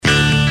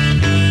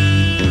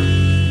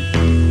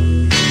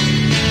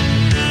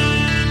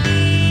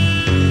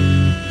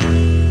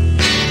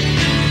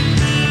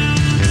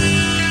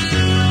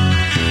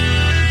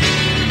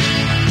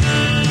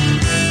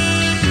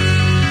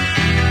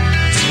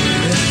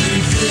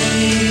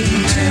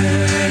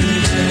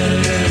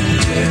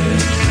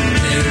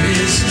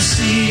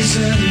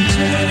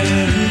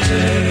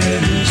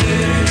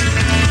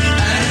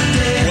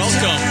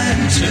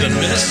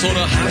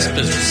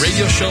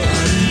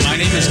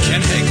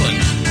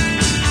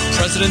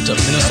president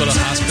of Minnesota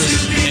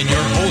Hospice and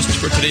your host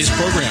for today's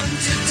program.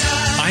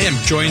 I am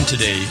joined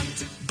today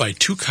by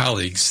two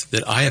colleagues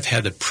that I have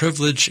had the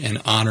privilege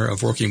and honor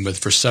of working with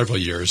for several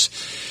years.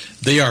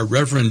 They are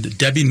Reverend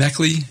Debbie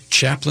Meckley,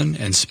 chaplain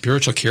and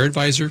spiritual care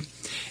advisor,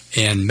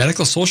 and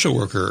medical social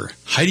worker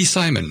Heidi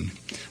Simon,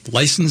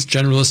 licensed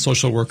generalist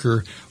social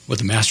worker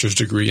with a master's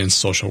degree in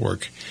social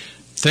work.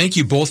 Thank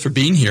you both for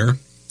being here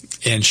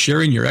and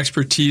sharing your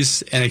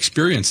expertise and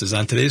experiences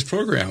on today's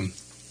program.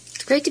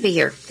 It's great to be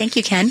here. Thank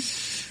you, Ken.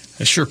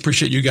 I sure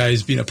appreciate you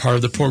guys being a part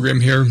of the program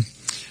here.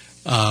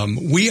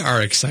 We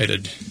are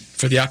excited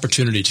for the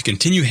opportunity to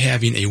continue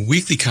having a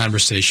weekly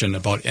conversation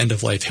about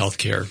end-of-life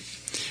healthcare.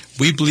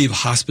 We believe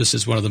hospice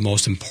is one of the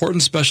most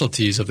important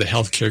specialties of the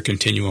healthcare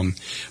continuum,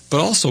 but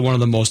also one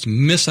of the most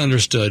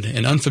misunderstood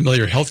and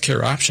unfamiliar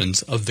healthcare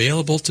options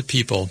available to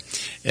people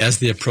as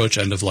they approach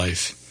end of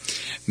life.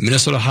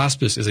 Minnesota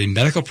Hospice is a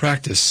medical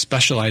practice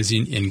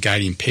specializing in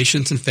guiding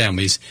patients and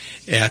families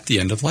at the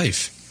end of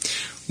life.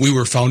 We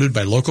were founded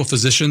by local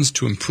physicians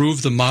to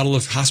improve the model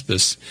of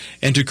hospice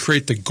and to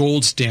create the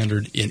gold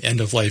standard in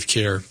end-of-life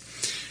care.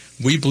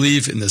 We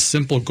believe in the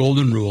simple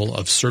golden rule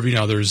of serving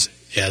others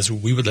as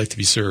we would like to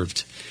be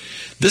served.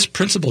 This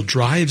principle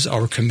drives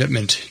our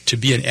commitment to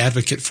be an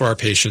advocate for our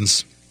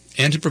patients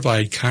and to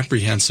provide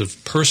comprehensive,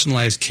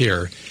 personalized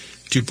care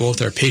to both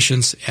our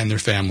patients and their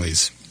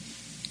families.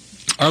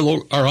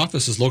 Our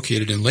office is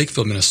located in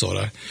Lakeville,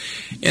 Minnesota,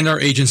 and our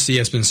agency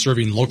has been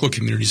serving local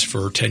communities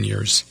for 10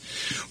 years.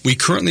 We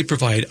currently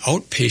provide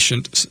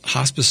outpatient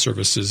hospice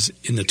services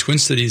in the Twin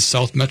Cities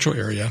South Metro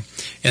area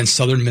and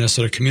southern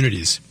Minnesota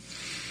communities.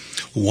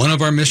 One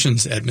of our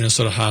missions at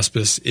Minnesota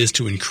Hospice is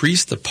to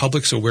increase the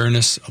public's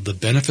awareness of the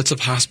benefits of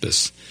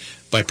hospice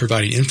by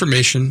providing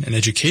information and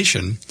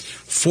education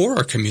for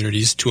our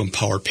communities to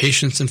empower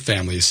patients and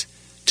families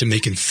to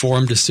make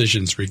informed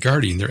decisions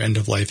regarding their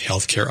end-of-life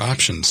healthcare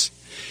options.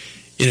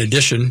 In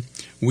addition,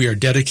 we are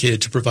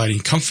dedicated to providing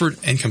comfort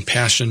and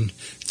compassion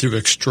through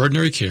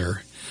extraordinary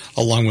care,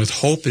 along with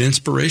hope and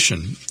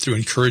inspiration through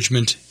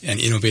encouragement and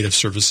innovative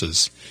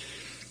services.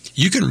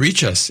 You can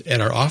reach us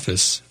at our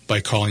office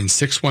by calling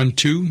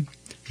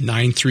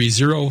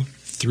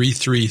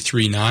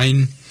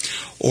 612-930-3339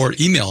 or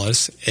email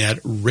us at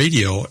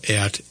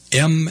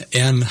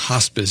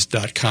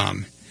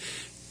radio@mnhospice.com.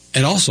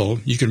 And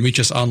also, you can reach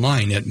us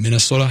online at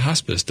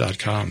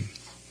minnesotahospice.com.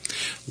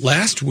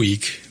 Last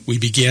week, we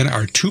began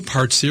our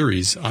two-part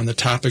series on the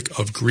topic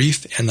of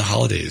grief and the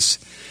holidays.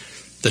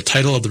 The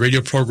title of the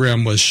radio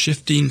program was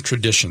Shifting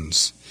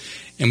Traditions,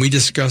 and we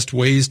discussed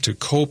ways to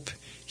cope,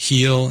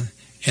 heal,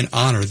 and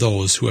honor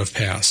those who have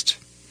passed.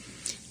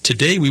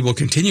 Today, we will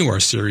continue our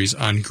series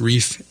on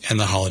grief and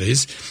the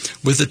holidays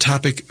with the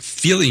topic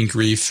Feeling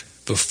Grief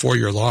Before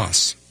Your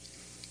Loss.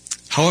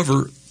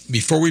 However,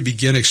 before we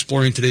begin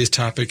exploring today's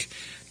topic,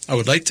 I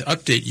would like to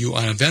update you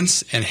on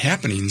events and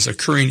happenings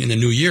occurring in the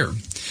new year.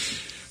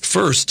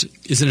 First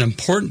is an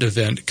important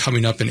event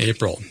coming up in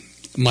April.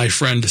 My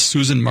friend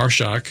Susan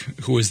Marshak,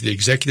 who is the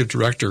Executive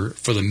Director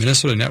for the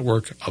Minnesota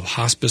Network of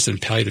Hospice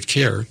and Palliative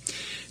Care,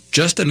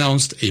 just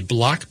announced a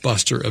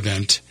blockbuster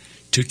event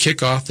to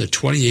kick off the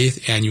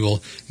 28th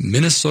Annual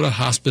Minnesota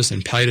Hospice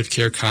and Palliative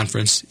Care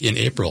Conference in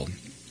April.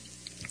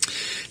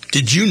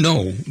 Did you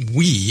know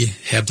we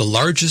have the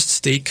largest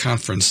state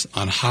conference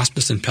on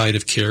hospice and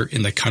palliative care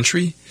in the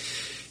country?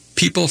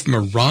 People from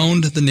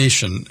around the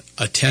nation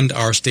attend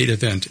our state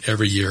event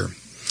every year.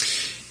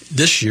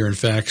 This year, in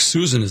fact,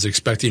 Susan is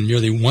expecting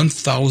nearly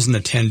 1,000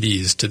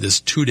 attendees to this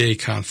two-day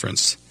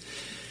conference.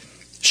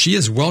 She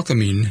is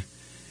welcoming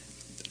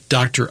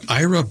Dr.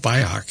 Ira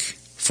Byock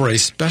for a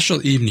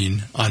special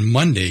evening on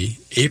Monday,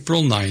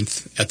 April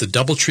 9th at the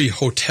Doubletree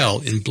Hotel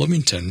in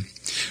Bloomington,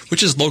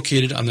 which is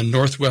located on the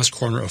northwest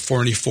corner of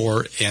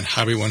 494 and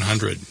Highway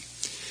 100.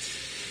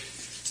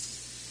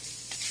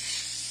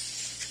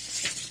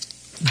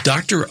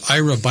 Dr.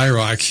 Ira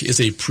Byock is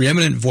a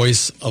preeminent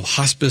voice of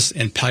hospice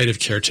and palliative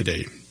care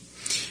today.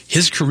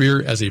 His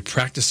career as a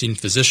practicing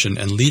physician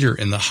and leader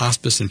in the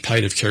hospice and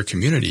palliative care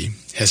community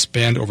has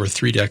spanned over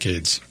 3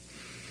 decades.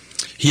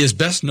 He is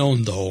best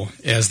known, though,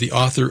 as the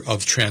author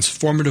of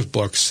transformative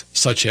books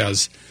such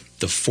as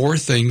The 4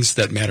 Things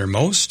That Matter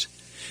Most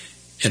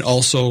and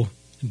also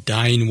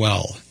Dying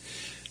Well.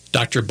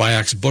 Dr.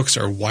 Byock's books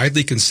are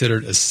widely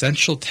considered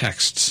essential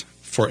texts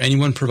for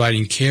anyone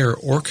providing care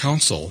or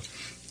counsel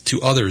to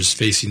others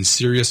facing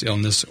serious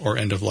illness or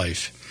end of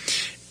life.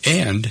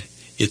 And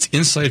it's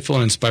insightful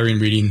and inspiring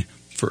reading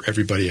for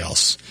everybody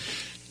else.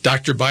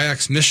 Dr.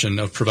 Byock's mission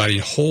of providing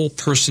whole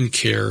person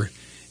care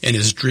and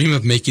his dream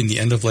of making the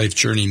end-of-life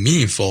journey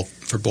meaningful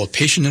for both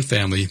patient and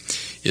family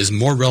is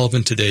more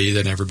relevant today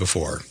than ever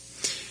before.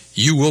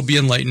 You will be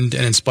enlightened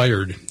and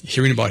inspired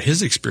hearing about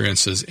his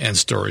experiences and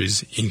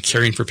stories in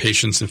caring for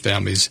patients and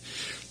families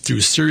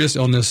through serious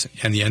illness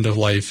and the end of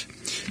life.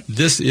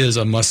 This is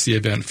a must-see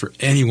event for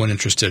anyone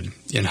interested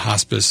in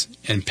hospice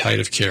and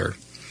palliative care.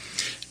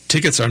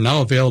 Tickets are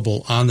now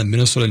available on the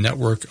Minnesota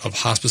Network of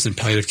Hospice and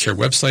Palliative Care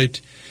website.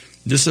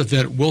 This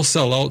event will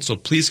sell out, so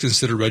please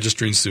consider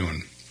registering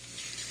soon.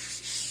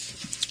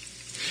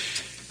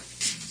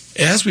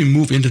 As we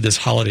move into this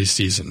holiday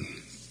season,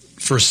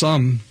 for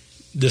some,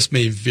 this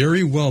may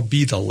very well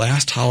be the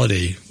last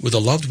holiday with a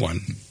loved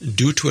one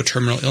due to a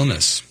terminal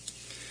illness.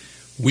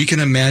 We can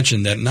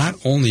imagine that not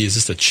only is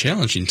this a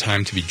challenging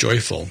time to be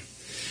joyful,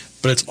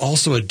 but it's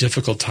also a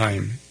difficult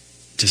time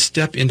to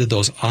step into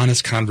those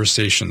honest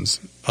conversations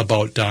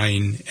about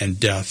dying and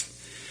death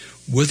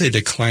with a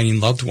declining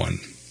loved one.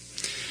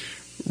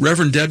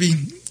 Reverend Debbie,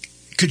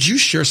 could you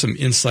share some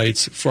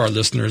insights for our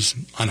listeners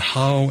on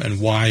how and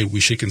why we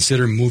should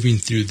consider moving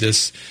through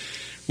this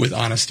with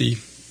honesty?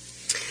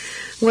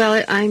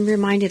 Well, I'm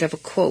reminded of a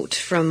quote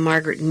from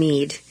Margaret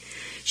Mead.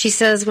 She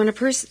says, when a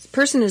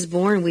person is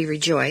born, we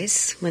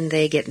rejoice. When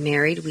they get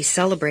married, we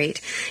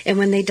celebrate. And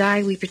when they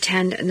die, we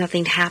pretend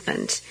nothing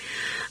happened.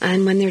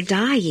 And when they're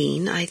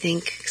dying, I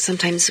think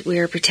sometimes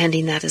we're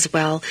pretending that as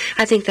well.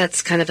 I think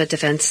that's kind of a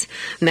defense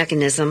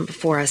mechanism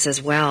for us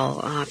as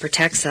well,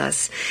 protects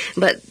us.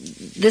 But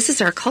this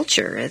is our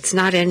culture. It's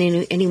not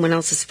anyone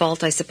else's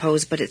fault, I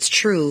suppose, but it's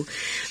true.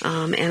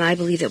 And I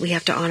believe that we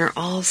have to honor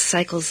all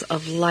cycles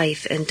of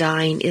life, and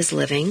dying is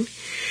living.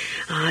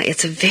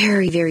 It's a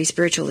very, very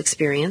spiritual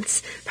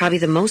experience, probably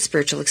the most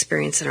spiritual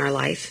experience in our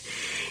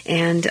life,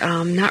 and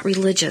not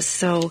religious.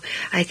 So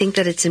I think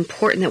that it's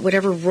important that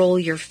whatever role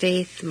your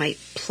faith might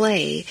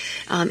play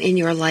in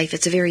your life,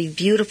 it's a very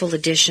beautiful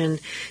addition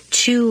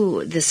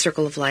to this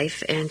circle of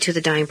life and to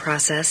the dying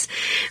process.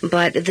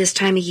 But this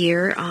time of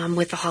year,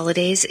 with the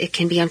holidays, it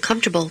can be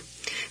uncomfortable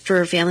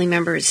for family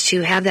members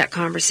to have that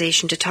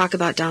conversation, to talk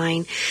about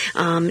dying,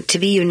 to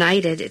be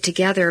united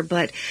together.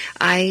 But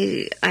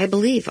I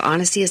believe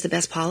honesty is the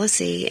best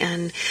policy,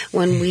 and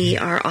when we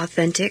are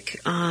authentic,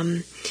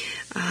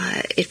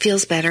 it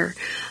feels better.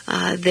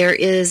 There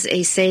is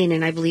a saying,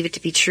 and I believe it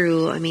to be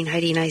true. I mean,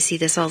 Heidi and I see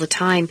this all the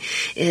time,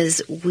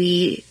 is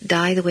we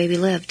die the way we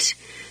lived.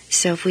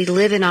 So if we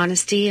live in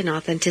honesty and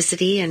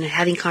authenticity and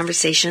having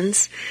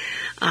conversations,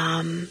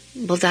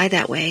 we'll die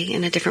that way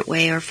in a different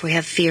way. Or if we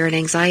have fear and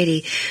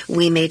anxiety,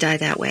 we may die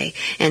that way.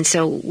 And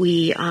so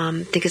we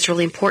think it's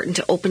really important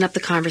to open up the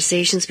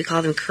conversations. We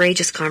call them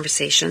courageous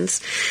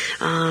conversations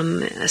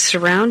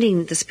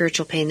surrounding the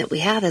spiritual pain that we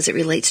have as it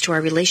relates to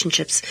our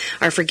relationships,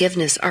 our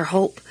forgiveness, our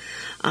hope,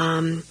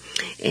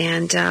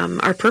 and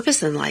our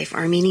purpose in life,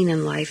 our meaning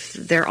in life.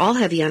 They're all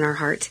heavy on our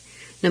heart,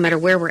 no matter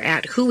where we're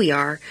at, who we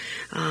are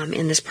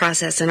in this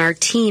process. And our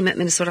team at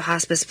Minnesota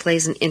Hospice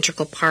plays an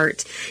integral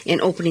part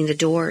in opening the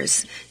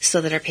doors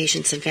so that our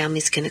patients and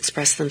families can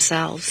express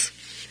themselves.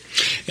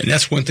 And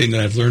that's one thing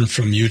that I've learned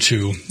from you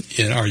two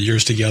in our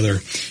years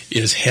together,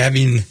 is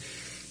having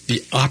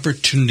the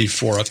opportunity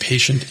for a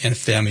patient and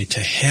family to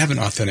have an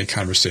authentic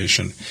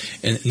conversation.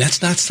 And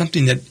that's not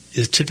something that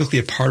is typically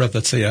a part of,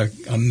 let's say,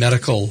 a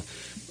medical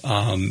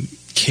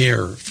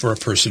care for a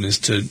person, is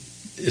to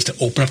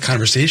open up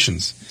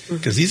conversations.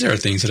 Because these are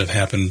things that have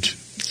happened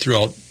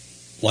throughout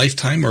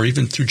lifetime or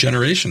even through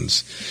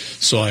generations.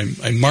 So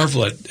I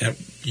marvel at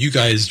you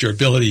guys, your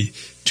ability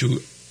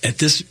to, at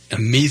this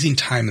amazing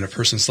time in a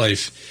person's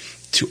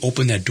life, to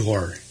open that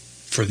door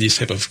for these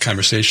type of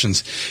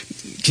conversations.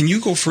 Can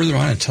you go further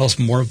on and tell us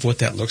more of what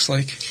that looks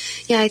like?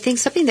 Yeah, I think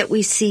something that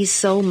we see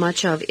so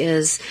much of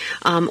is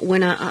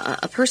when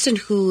a person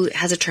who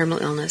has a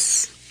terminal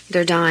illness,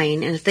 they're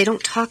dying, and if they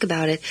don't talk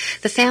about it,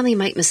 the family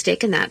might mistake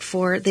that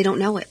for they don't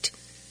know it,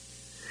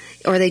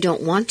 or they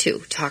don't want to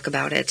talk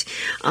about it.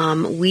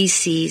 We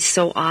see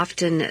so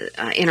often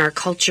in our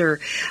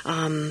culture,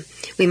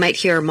 we might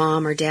hear a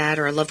mom or dad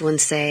or a loved one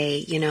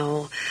say, I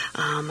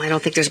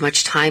don't think there's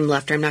much time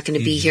left, or I'm not going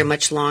to be here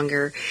much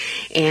longer.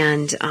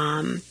 And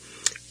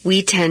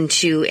we tend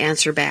to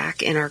answer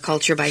back in our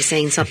culture by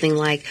saying something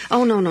like,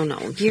 oh, no,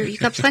 you've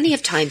got plenty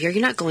of time here.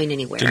 You're not going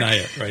anywhere. Deny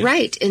it, right?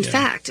 Right. In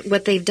fact,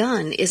 what they've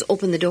done is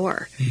open the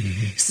door.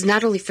 It's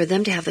not only for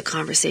them to have the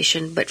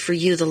conversation, but for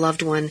you, the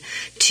loved one,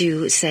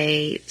 to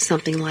say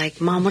something like,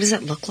 Mom, what does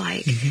that look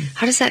like?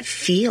 How does that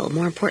feel?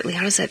 More importantly,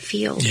 how does that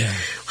feel? Yeah.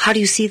 How do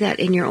you see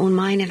that in your own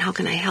mind, and how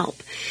can I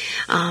help?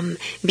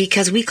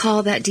 Because we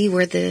call that D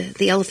word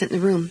the elephant in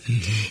the room.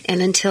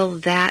 And until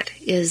that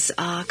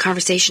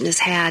conversation is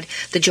had,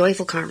 the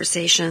joyful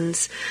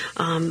conversations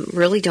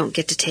really don't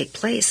get to take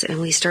place, and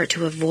we start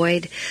to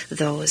avoid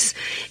those.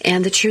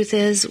 And the truth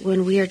is,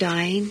 when we are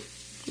dying,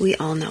 we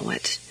all know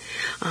it.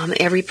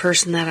 Every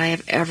person that I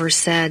have ever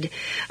said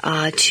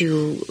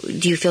do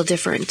you feel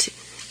different?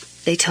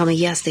 They tell me,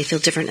 yes, they feel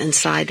different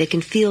inside. They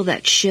can feel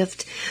that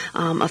shift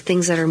of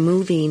things that are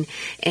moving,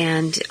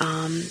 and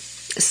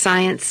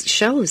science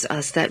shows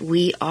us that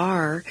we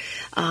are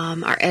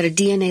at a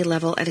DNA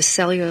level, at a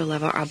cellular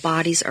level, our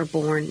bodies are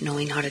born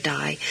knowing how to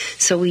die.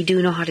 So we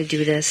do know how to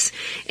do this,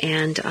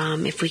 and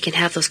if we can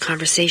have those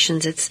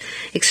conversations, it's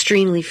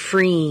extremely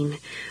freeing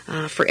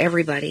for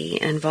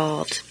everybody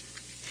involved.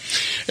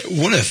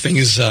 One of the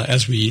things,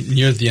 as we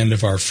near the end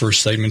of our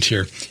first segment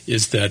here,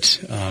 is that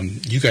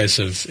you guys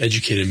have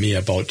educated me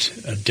about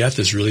death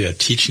is really a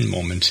teaching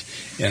moment.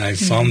 And I've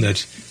found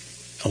that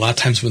a lot of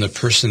times when the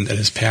person that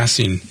is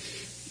passing,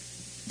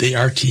 they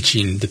are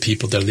teaching the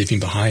people they're leaving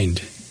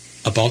behind.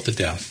 about the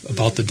death,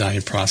 about the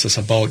dying process,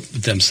 about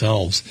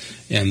themselves.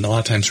 And a lot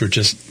of times we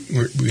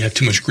have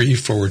too much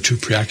grief, or we're too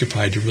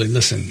preoccupied to really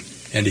listen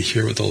and to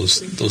hear what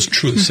those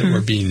truths that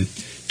were being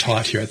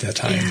taught here at that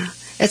time. Yeah,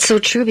 it's so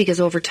true, because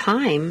over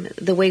time,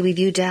 the way we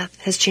view death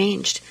has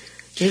changed.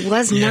 It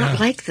was not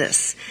like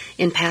this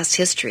in past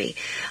history.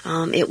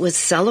 It was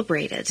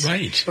celebrated.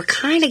 Right. We're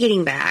kind of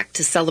getting back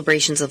to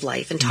celebrations of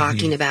life and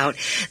talking about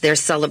their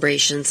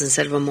celebrations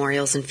instead of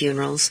memorials and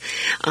funerals.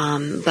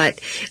 But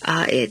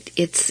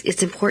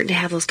it's important to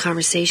have those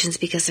conversations,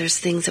 because there's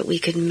things that we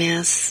could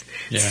miss.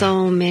 Yeah.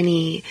 So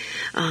many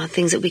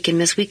things that we can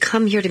miss. We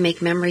come here to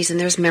make memories, and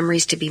there's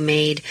memories to be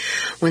made.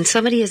 When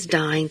somebody is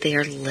dying, they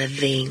are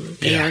living.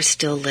 They are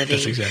still living.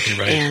 That's exactly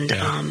right.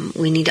 And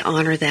we need to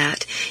honor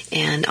that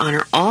and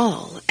honor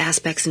all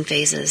aspects and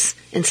phases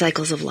and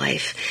cycles of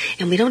life.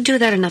 And we don't do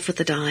that enough with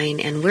the dying,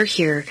 and we're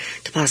here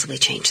to possibly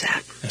change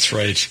that. That's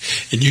right.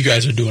 And you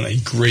guys are doing a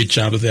great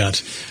job of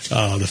that.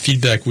 The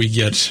feedback we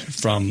get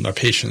from our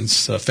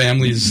patients,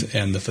 families,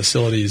 and the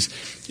facilities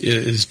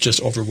is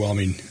just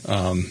overwhelming.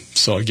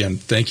 So again,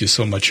 thank you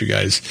so much, you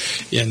guys,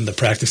 in the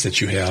practice that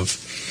you have.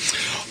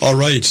 All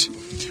right.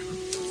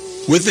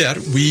 With that,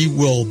 we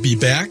will be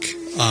back.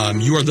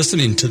 You are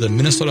listening to the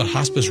Minnesota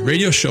Hospice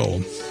Radio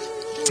Show,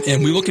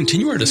 and we will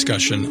continue our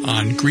discussion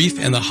on grief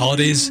and the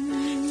holidays,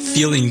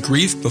 feeling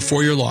grief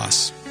before your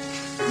loss.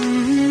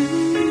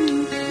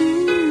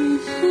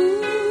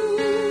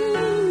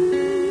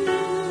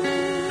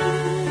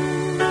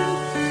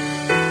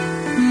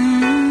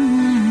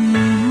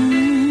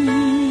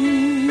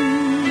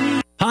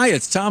 Hi,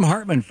 it's Tom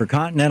Hartman for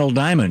Continental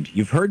Diamond.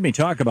 You've heard me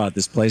talk about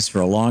this place for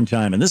a long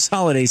time, and this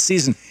holiday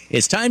season,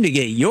 it's time to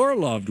get your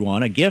loved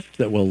one a gift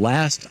that will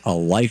last a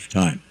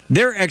lifetime.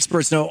 Their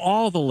experts know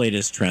all the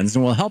latest trends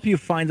and will help you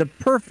find the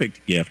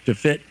perfect gift to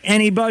fit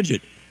any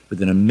budget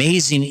with an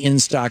amazing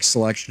in-stock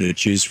selection to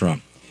choose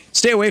from.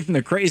 Stay away from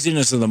the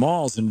craziness of the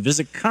malls and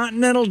visit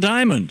Continental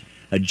Diamond,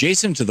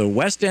 adjacent to the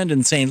West End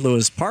in St.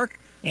 Louis Park,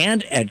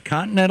 and at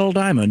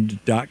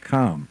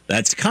ContinentalDiamond.com.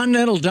 That's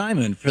Continental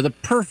Diamond for the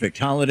perfect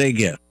holiday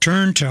gift.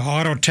 Turn to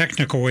Auto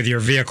Technical with your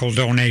vehicle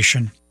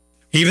donation.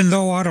 Even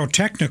though Auto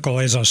Technical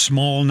is a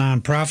small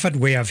nonprofit,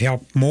 we have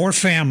helped more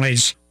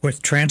families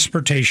with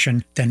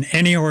transportation than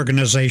any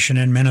organization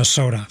in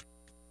Minnesota.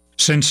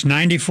 Since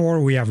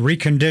 '94, we have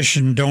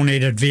reconditioned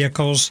donated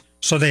vehicles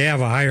so they have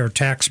a higher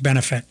tax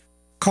benefit.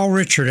 Call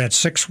Richard at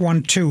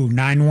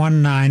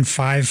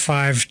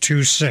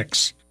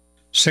 612-919-5526.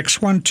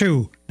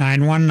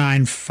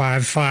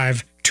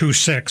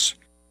 612-919-5526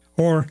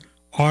 or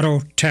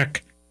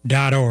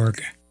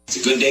autotech.org. It's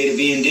a good day to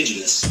be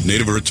Indigenous.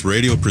 Native Roots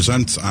Radio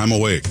presents I'm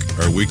Awake.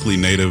 Our weekly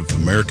Native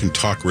American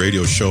talk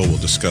radio show will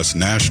discuss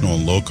national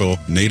and local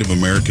Native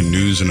American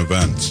news and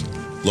events.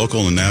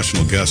 Local and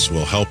national guests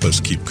will help us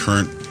keep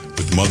current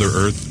with Mother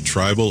Earth,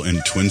 tribal,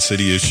 and Twin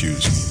City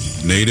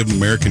issues. Native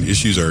American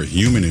issues are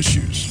human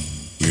issues.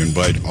 We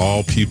invite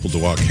all people to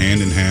walk hand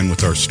in hand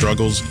with our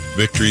struggles,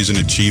 victories, and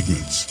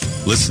achievements.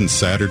 Listen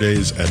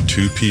Saturdays at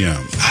 2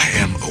 p.m. I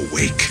am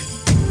awake.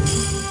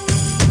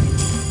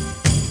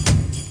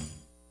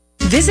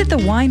 Visit the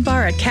wine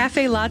bar at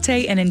Cafe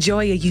Latte and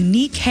enjoy a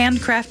unique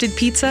handcrafted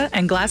pizza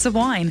and glass of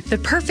wine. The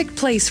perfect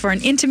place for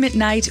an intimate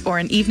night or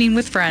an evening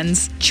with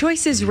friends.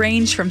 Choices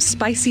range from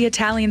spicy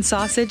Italian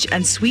sausage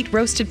and sweet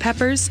roasted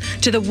peppers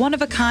to the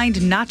one-of-a-kind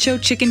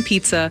nacho chicken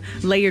pizza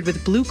layered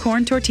with blue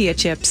corn tortilla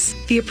chips.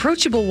 The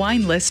approachable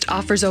wine list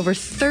offers over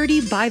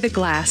 30 by the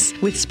glass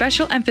with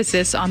special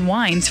emphasis on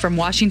wines from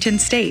Washington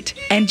State.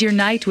 End your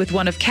night with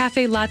one of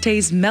Cafe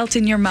Latte's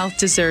melt-in-your-mouth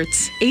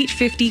desserts.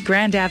 850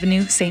 Grand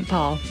Avenue, St.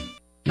 Paul.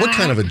 What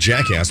kind of a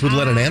jackass would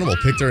let an animal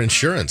pick their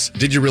insurance?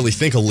 Did you really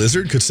think a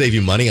lizard could save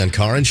you money on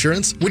car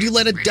insurance? Would you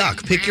let a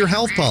duck pick your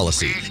health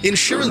policy?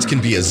 Insurance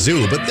can be a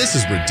zoo, but this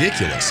is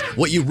ridiculous.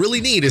 What you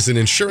really need is an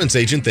insurance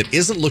agent that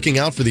isn't looking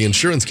out for the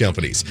insurance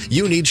companies.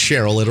 You need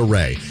Cheryl at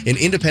Array, an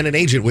independent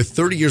agent with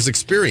 30 years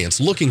experience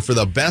looking for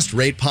the best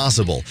rate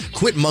possible.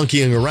 Quit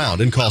monkeying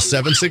around and call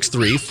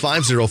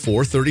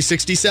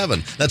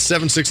 763-504-3067. That's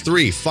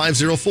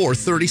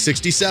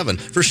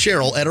 763-504-3067 for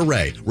Cheryl at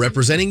Array,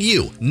 representing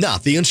you,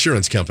 not the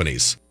insurance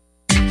companies.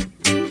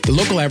 The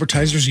local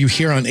advertisers you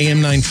hear on AM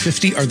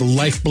 950 are the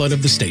lifeblood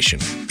of the station.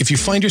 If you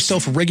find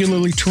yourself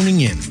regularly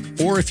tuning in,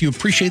 or if you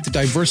appreciate the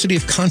diversity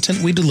of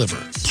content we deliver,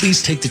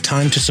 please take the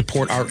time to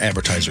support our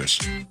advertisers.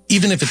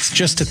 Even if it's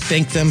just to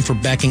thank them for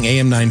backing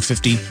AM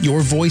 950,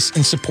 your voice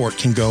and support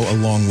can go a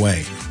long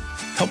way.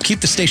 Help keep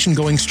the station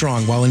going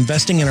strong while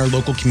investing in our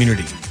local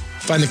community.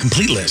 Find the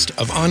complete list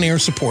of on-air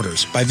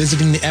supporters by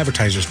visiting the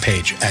advertisers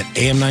page at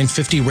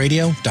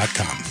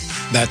am950radio.com.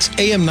 That's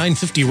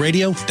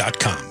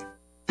am950radio.com.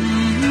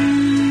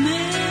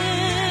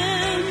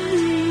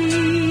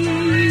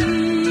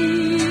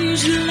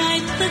 Memories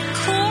like the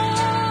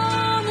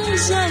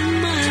corners of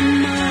my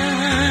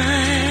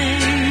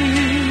mind,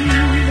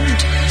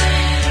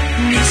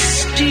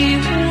 misty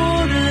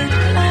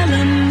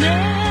watercolor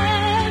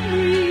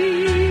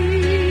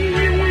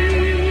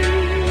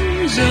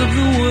memories of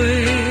the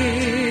way.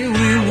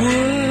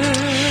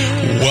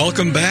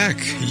 Welcome back.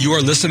 You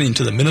are listening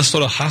to the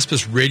Minnesota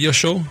Hospice Radio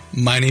Show.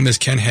 My name is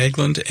Ken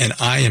Haglund, and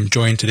I am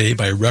joined today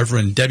by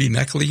Reverend Debbie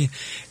Meckley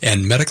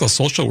and medical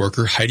social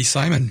worker Heidi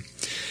Simon.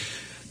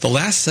 The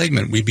last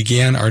segment, we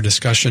began our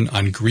discussion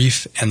on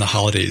grief and the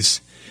holidays,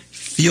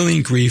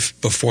 feeling grief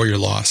before your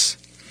loss.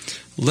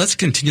 Let's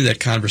continue that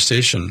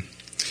conversation.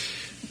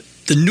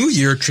 The new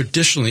year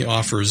traditionally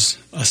offers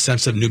a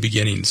sense of new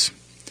beginnings.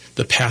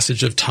 The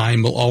passage of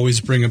time will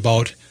always bring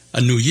about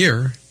a new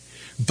year,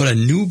 but a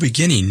new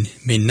beginning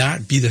may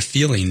not be the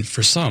feeling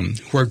for some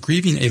who are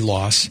grieving a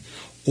loss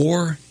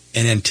or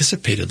an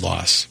anticipated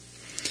loss.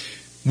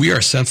 We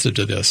are sensitive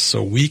to this,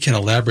 so we can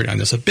elaborate on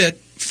this a bit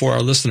for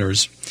our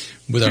listeners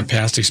with our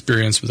past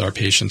experience with our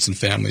patients and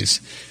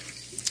families.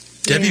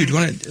 Debbie, do you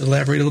want to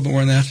elaborate a little bit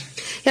more on that?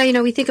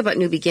 Yeah, we think about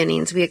new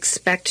beginnings. We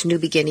expect new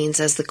beginnings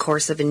as the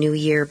course of a new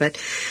year, but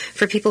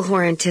for people who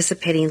are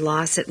anticipating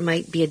loss, it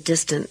might be a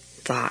distant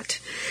thought.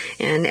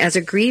 And as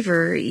a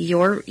griever,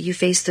 you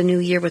face the new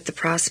year with the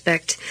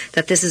prospect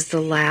that this is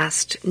the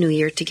last new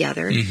year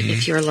together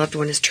if your loved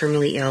one is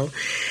terminally ill.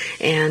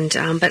 And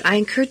but I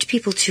encourage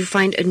people to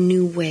find a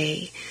new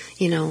way,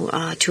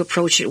 to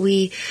approach it.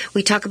 We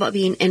talk about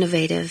being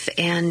innovative,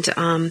 and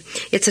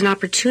it's an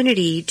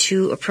opportunity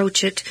to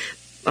approach it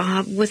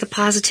with a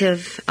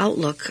positive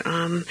outlook,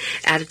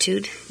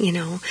 attitude,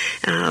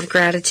 of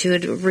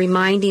gratitude,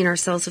 reminding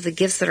ourselves of the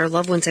gifts that our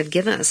loved ones have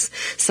given us.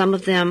 Some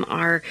of them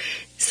are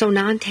so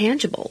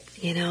non-tangible.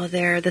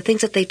 They're the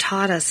things that they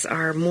taught us,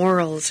 our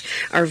morals,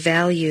 our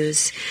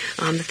values,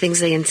 the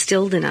things they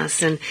instilled in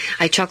us. And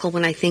I chuckle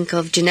when I think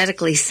of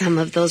genetically some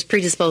of those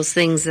predisposed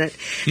things that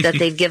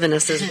they've given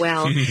us as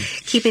well.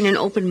 Keeping an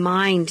open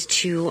mind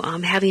to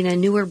having a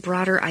newer,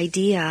 broader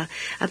idea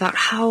about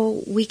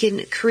how we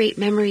can create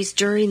memories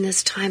during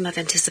this time of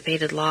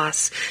anticipated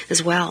loss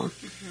as well.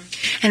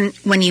 And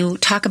when you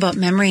talk about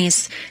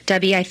memories,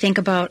 Debbie, I think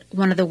about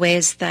one of the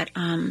ways that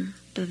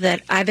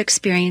I've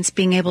experienced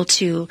being able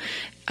to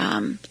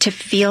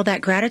feel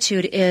that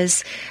gratitude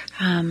is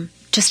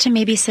just to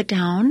maybe sit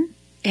down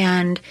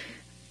and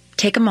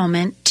take a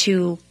moment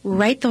to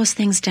write those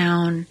things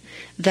down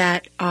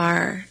that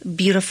are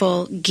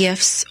beautiful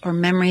gifts or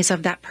memories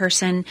of that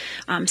person,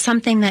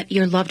 something that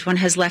your loved one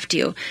has left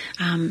you.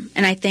 And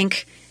I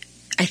think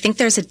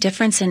there's a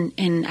difference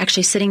in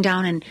actually sitting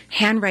down and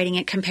handwriting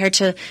it compared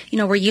to,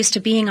 we're used to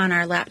being on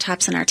our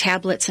laptops and our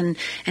tablets, and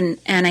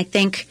I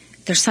think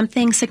there's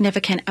something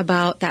significant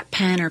about that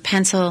pen or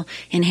pencil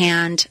in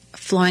hand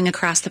flowing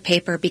across the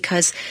paper,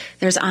 because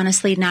there's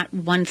honestly not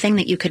one thing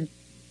that you could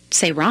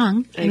say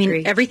wrong. I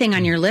mean, everything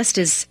on your list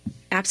is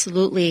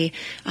absolutely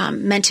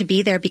meant to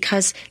be there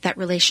because that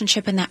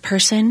relationship and that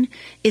person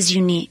is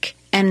unique.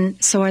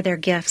 And so are their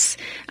gifts.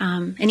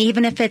 And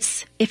even if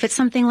it's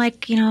something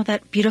like,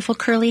 that beautiful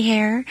curly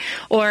hair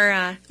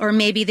or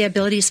maybe the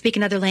ability to speak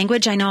another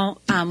language. I know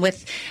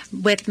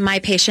with my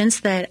patients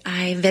that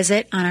I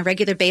visit on a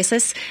regular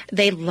basis,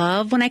 they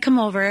love when I come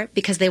over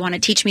because they want to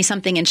teach me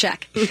something in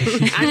Czech.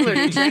 I'm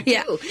learning Czech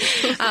yeah. too.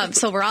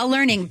 So we're all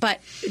learning,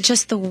 but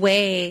just the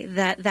way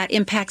that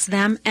impacts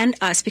them and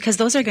us, because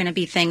those are going to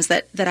be things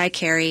that I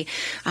carry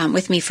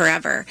with me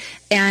forever.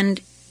 And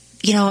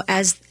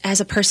as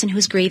a person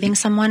who's grieving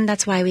someone,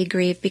 that's why we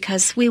grieve,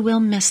 because we will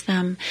miss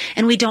them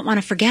and we don't want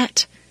to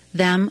forget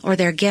them or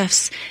their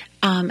gifts.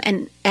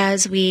 And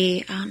as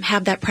we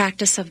have that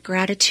practice of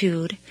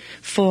gratitude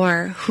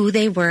for who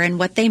they were and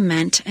what they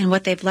meant and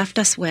what they've left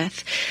us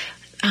with,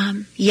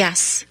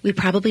 yes, we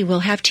probably will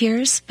have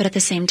tears, but at the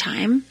same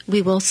time,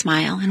 we will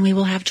smile and we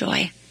will have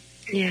joy.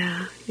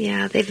 Yeah.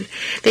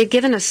 They've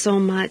given us so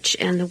much,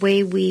 and the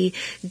way we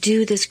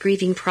do this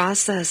grieving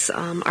process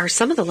are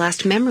some of the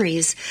last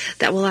memories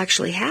that we'll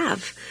actually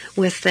have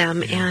with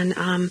them.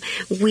 And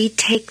we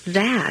take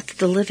that,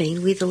 the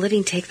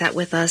living take that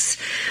with us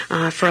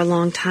for a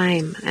long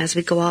time as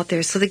we go out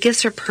there. So the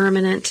gifts are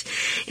permanent,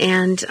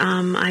 and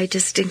I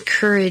just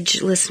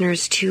encourage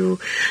listeners to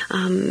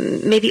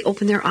maybe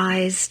open their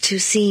eyes to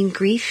seeing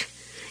grief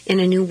in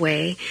a new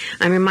way.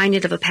 I'm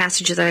reminded of a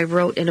passage that I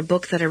wrote in a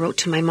book that I wrote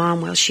to my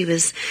mom while she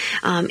was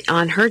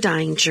on her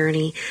dying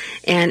journey,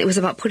 and it was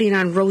about putting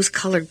on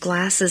rose-colored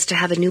glasses to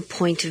have a new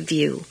point of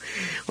view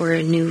or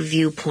a new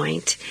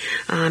viewpoint.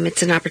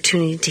 It's an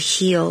opportunity to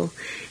heal,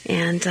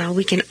 and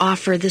we can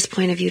offer this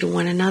point of view to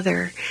one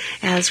another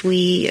as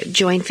we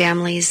join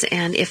families.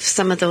 And if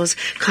some of those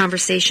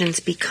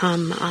conversations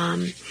become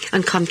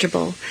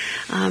uncomfortable,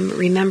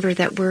 remember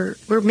that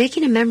we're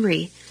making a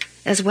memory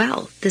as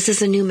well. This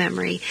is a new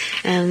memory.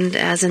 And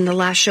as in the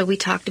last show, we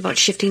talked about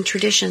shifting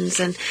traditions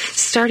and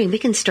we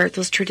can start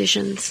those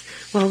traditions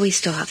while we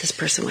still have this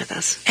person with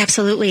us.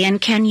 Absolutely.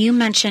 And Ken, you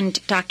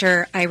mentioned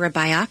Dr. Ira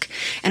Byock,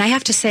 and I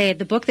have to say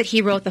the book that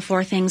he wrote, The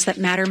 4 Things That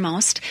Matter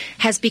Most,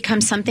 has become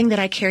something that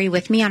I carry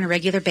with me on a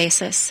regular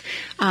basis.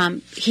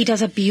 He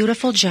does a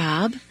beautiful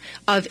job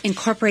of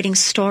incorporating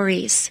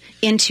stories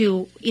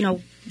into,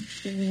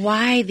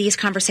 why these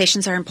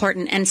conversations are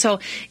important. And so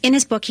in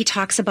his book, he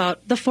talks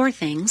about the 4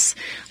 things,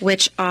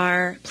 which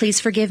are please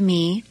forgive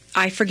me,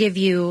 I forgive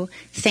you,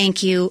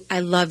 thank you, I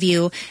love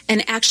you.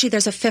 And actually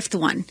there's a 5th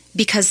one,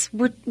 because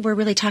we're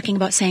really talking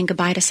about saying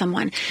goodbye to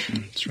someone.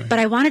 That's right. But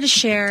I wanted to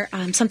share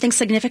something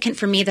significant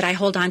for me that I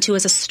hold on to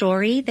as a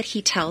story that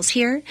he tells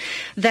here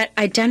that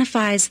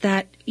identifies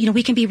that,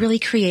 we can be really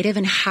creative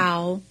in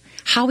how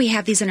we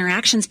have these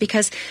interactions,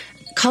 because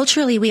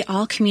culturally, we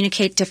all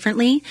communicate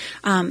differently.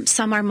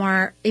 Some are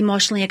more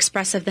emotionally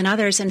expressive than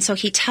others. And so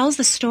he tells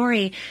the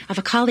story of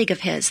a colleague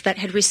of his that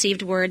had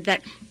received word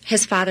that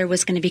his father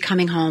was going to be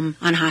coming home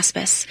on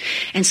hospice.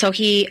 And so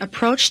he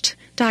approached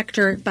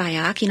Dr.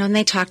 Byock, and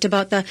they talked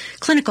about the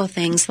clinical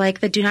things like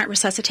the do not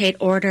resuscitate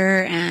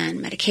order and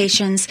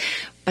medications.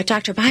 But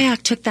Dr.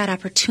 Byock took that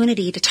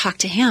opportunity to talk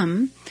to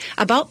him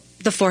about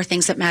the 4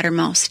 things that matter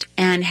most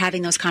and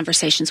having those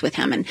conversations with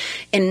him.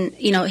 And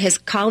his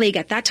colleague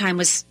at that time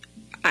was,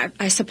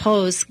 I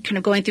suppose, kind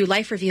of going through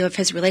life review of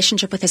his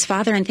relationship with his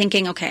father and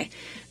thinking, okay,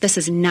 this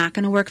is not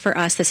going to work for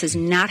us. This is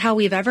not how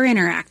we've ever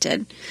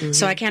interacted. Mm-hmm.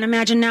 So I can't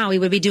imagine now we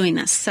would be doing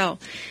this. So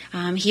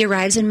he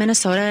arrives in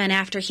Minnesota, and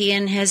after he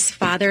and his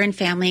father and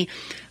family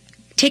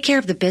take care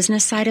of the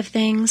business side of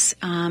things,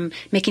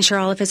 making sure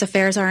all of his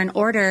affairs are in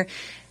order,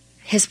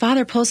 his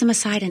father pulls him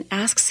aside and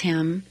asks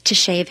him to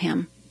shave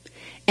him.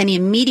 And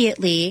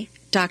immediately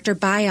Dr.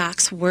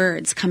 Byock's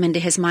words come into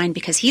his mind,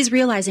 because he's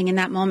realizing in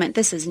that moment,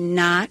 this is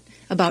not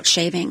about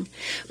shaving.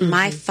 Mm-hmm.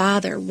 My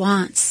father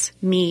wants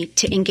me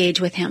to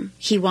engage with him.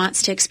 He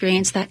wants to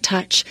experience that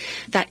touch.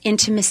 That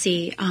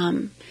intimacy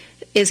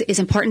is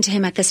important to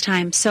him at this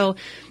time. So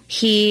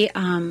he,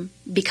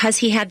 because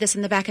he had this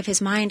in the back of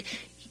his mind,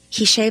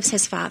 he shaves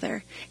his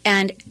father.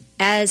 And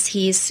as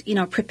he's,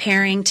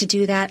 preparing to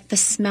do that, the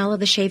smell of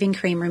the shaving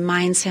cream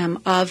reminds him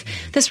of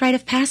this rite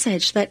of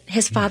passage that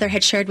his father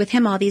had shared with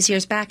him all these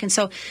years back. And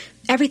so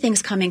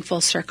everything's coming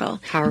full circle.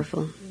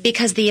 Powerful.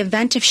 Because the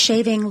event of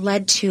shaving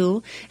led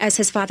to, as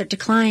his father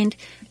declined,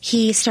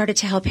 he started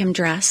to help him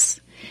dress.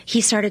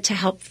 He started to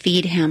help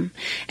feed him.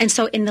 And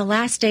so in the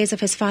last days of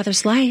his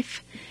father's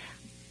life,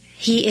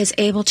 he is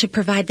able to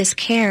provide this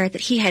care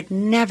that he had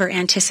never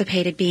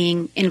anticipated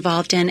being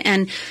involved in.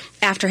 And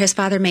after his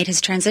father made his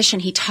transition,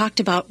 he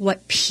talked about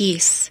what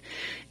peace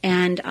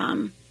and,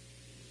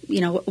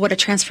 what a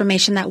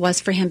transformation that was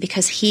for him,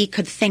 because he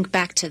could think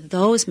back to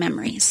those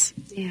memories.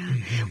 Yeah.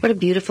 Mm-hmm. What a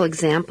beautiful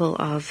example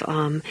of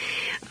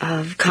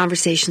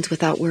conversations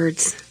without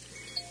words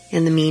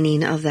and the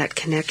meaning of that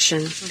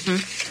connection.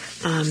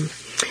 Mm-hmm.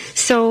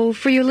 So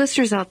for your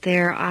listeners out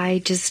there, I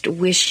just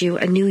wish you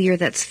a new year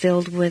that's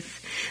filled with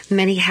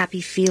many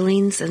happy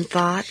feelings and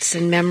thoughts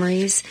and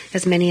memories,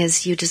 as many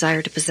as you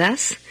desire to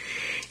possess.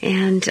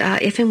 And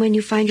if and when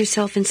you find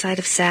yourself inside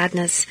of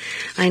sadness,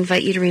 I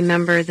invite you to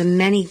remember the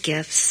many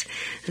gifts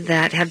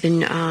that have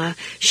been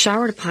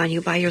showered upon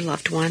you by your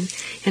loved one.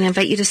 And I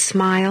invite you to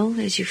smile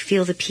as you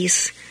feel the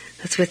peace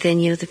that's within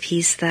you, the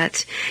peace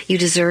that you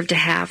deserve to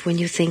have when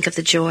you think of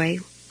the joy,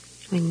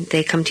 when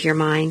they come to your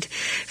mind.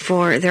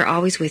 For they're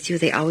always with you.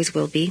 They always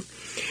will be.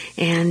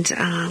 And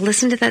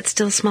listen to that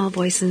still small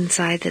voice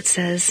inside that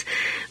says,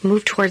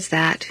 move towards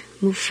that.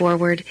 Move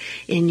forward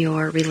in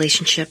your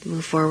relationship.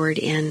 Move forward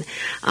in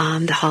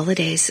the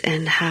holidays,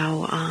 and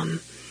how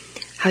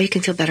you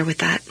can feel better with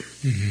that.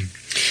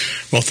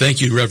 Mm-hmm. Well,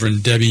 thank you,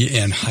 Reverend Debbie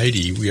and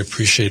Heidi. We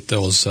appreciate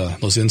those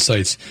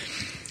insights.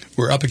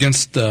 We're up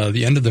against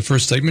the end of the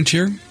first segment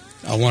here.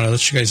 I want to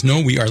let you guys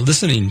know we are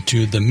listening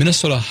to the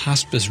Minnesota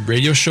Hospice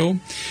Radio Show.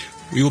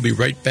 We will be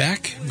right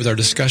back with our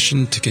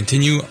discussion to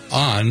continue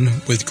on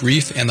with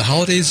grief and the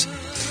holidays,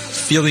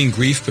 feeling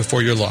grief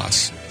before your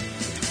loss.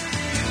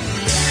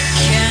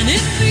 Can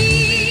it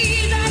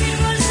be that it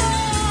was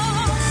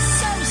all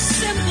so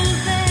simple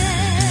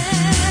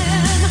then?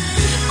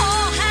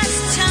 Or has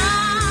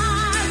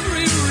time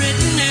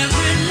rewritten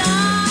every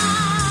line?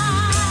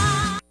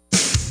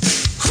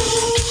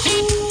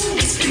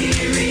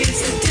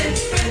 Experience the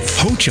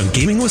difference. Ho-Chunk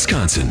Gaming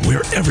Wisconsin,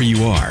 wherever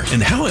you are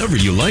and however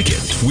you like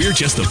it. We're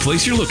just the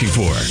place you're looking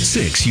for.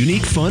 6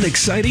 unique, fun,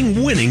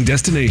 exciting, winning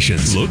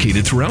destinations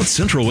located throughout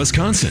central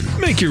Wisconsin.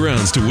 Make your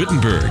rounds to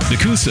Wittenberg,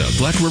 Nakusa,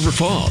 Black River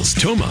Falls,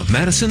 Toma,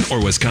 Madison,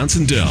 or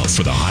Wisconsin Dells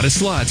for the hottest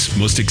slots,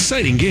 most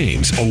exciting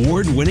games,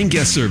 award-winning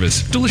guest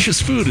service,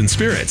 delicious food and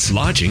spirits,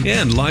 lodging,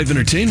 and live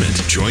entertainment.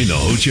 Join the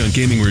Ho-Chunk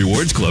Gaming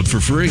Rewards Club for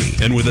free.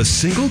 And with a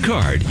single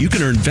card, you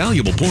can earn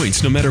valuable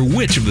points no matter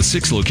which of the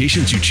 6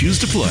 locations you choose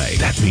to play.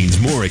 That means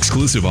more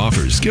exclusive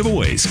offers,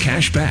 giveaways,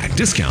 cash back,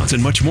 discounts,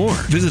 and much more.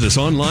 Visit us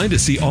online to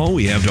see all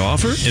we have to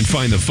offer and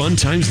find the fun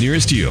times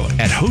nearest you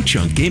at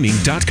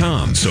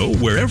HoChunkGaming.com. So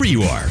wherever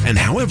you are and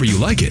however you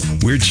like it,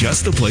 we're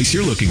just the place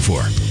you're looking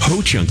for.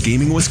 Ho-Chunk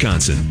Gaming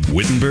Wisconsin,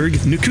 Wittenberg,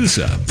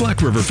 Nakusa,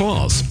 Black River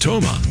Falls,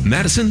 Toma,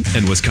 Madison,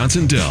 and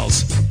Wisconsin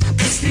Dells.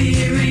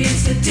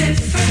 Experience the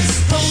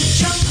difference.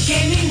 Ho-Chunk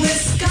Gaming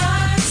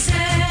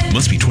Wisconsin.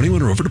 Must be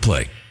 21 or over to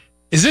play.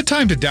 Is it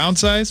time to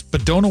downsize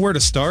but don't know where to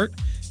start?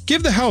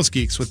 Give the House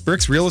Geeks with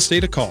Bricks Real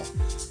Estate a call.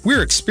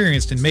 We're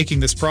experienced in making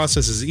this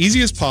process as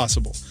easy as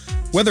possible.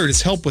 Whether it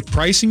is help with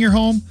pricing your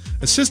home,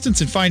 assistance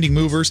in finding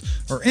movers,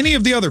 or any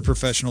of the other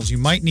professionals you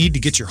might need to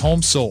get your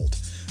home sold,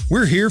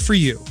 we're here for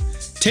you.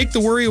 Take the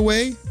worry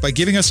away by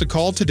giving us a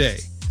call today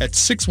at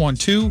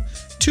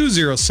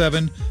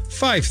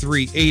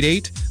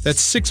 612-207-5388.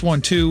 That's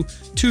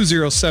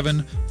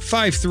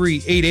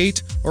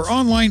 612-207-5388, or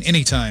online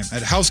anytime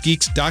at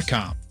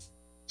housegeeks.com.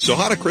 So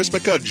Hana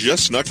Christmaka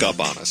just snuck up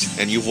on us,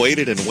 and you've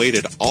waited and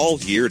waited all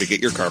year to get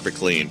your carpet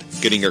cleaned.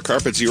 Getting your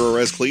carpet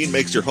Zero-Res clean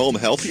makes your home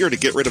healthier to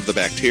get rid of the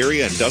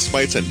bacteria and dust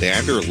mites and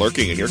dander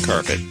lurking in your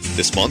carpet.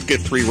 This month, get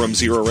 3-room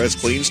Zero-Res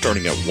clean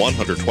starting at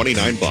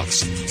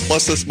 $129.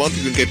 Plus, this month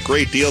you can get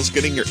great deals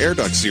getting your air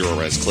duct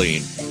Zero-Res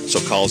clean.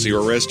 So call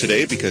Zero-Res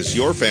today because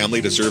your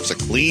family deserves a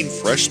clean,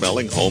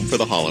 fresh-smelling home for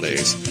the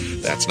holidays.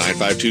 That's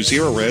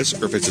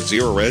 952-ZERO-RES or visit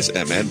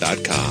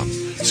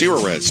ZeroResMN.com.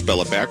 Zero-Res,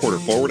 spell it backward or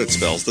forward, it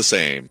spells the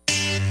same.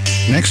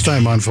 Next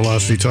time on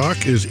Philosophy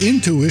Talk, is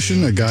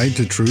intuition a guide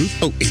to truth?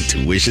 Oh,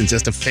 intuition's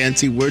just a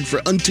fancy word for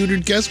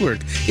untutored guesswork.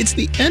 It's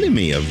the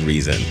enemy of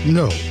reason.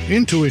 No,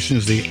 intuition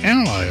is the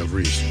ally of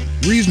reason.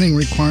 Reasoning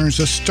requires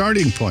a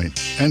starting point,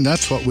 and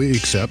that's what we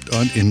accept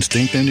on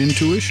instinct and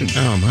intuition.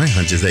 Oh, my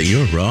hunch is that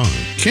you're wrong.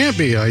 Can't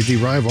be. I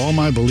derive all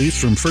my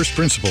beliefs from first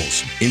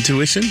principles.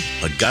 Intuition,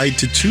 a guide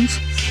to truth?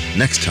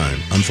 Next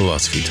time on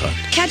Philosophy Talk.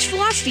 Catch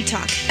Philosophy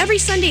Talk every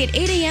Sunday at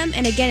 8 a.m.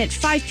 and again at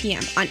 5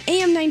 p.m. on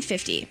AM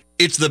 950.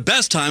 It's the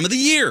best time of the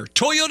year.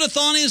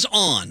 Toyota-thon is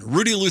on.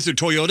 Rudy Luther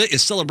Toyota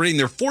is celebrating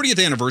their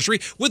 40th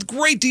anniversary with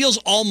great deals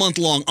all month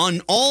long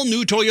on all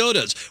new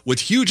Toyotas. With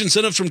huge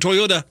incentives from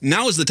Toyota,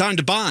 now is the time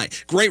to buy.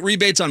 Great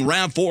rebates on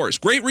RAV4s,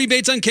 great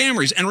rebates on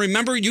Camrys, and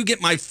remember, you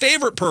get my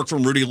favorite perk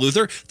from Rudy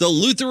Luther, the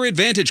Luther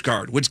Advantage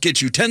Card, which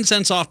gets you 10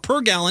 cents off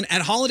per gallon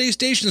at holiday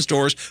station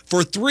stores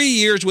for 3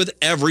 years with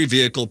every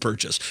vehicle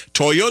purchase.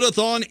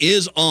 Toyota-thon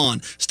is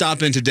on.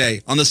 Stop in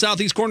today on the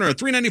southeast corner of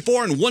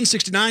 394 and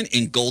 169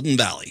 in Golden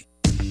Valley.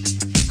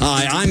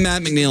 Hi, I'm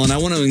Matt McNeil, and I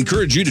want to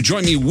encourage you to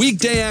join me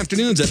weekday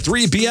afternoons at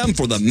 3 p.m.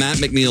 for the Matt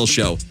McNeil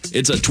Show.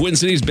 It's a Twin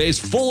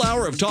Cities-based full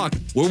hour of talk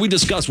where we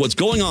discuss what's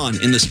going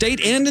on in the state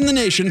and in the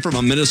nation from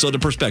a Minnesota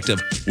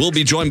perspective. We'll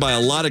be joined by a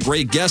lot of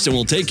great guests, and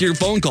we'll take your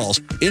phone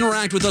calls.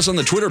 Interact with us on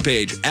the Twitter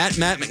page, at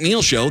Matt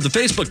McNeil Show, the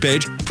Facebook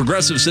page,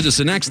 Progressive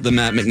Citizen X, The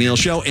Matt McNeil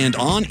Show, and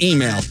on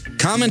email.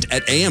 Comment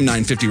at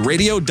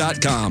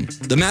am950radio.com.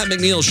 The Matt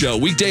McNeil Show,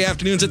 weekday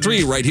afternoons at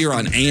 3 right here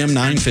on AM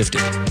 950.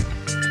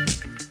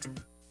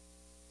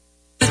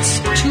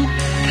 Too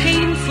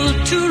painful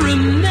to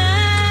remember.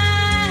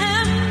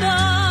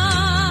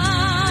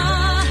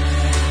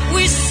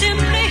 We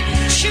simply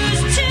choose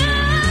to forget.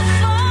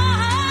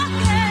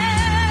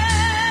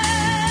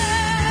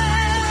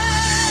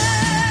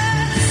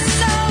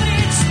 So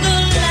it's the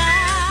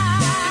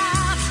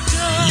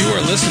laughter. You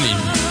are listening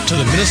to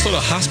the Minnesota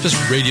Hospice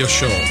Radio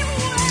Show.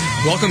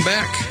 Welcome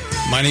back.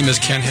 My name is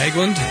Ken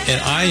Haglund, and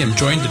I am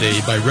joined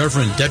today by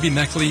Reverend Debbie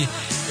Meckley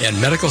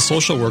and medical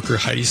social worker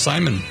Heidi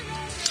Simon.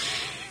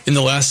 In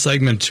the last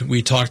segment,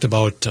 we talked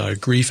about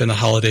grief in the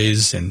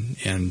holidays and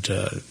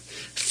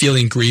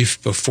feeling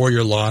grief before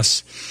your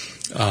loss.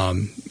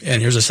 And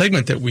here's a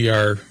segment that we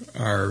are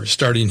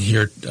starting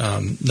here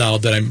now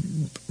that I'm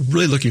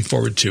really looking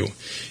forward to.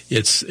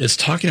 It's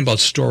talking about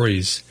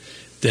stories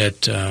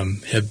that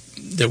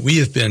that we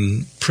have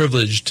been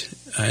privileged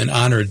and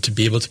honored to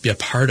be able to be a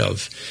part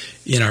of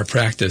in our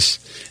practice.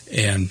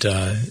 And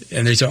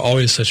these are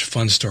always such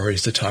fun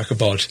stories to talk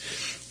about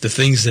the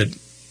things that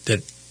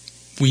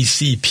we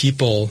see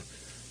people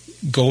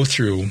go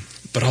through,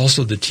 but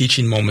also the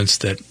teaching moments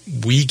that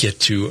we get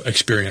to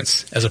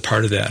experience as a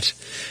part of that.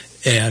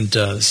 And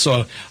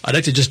so I'd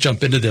like to just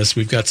jump into this.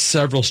 We've got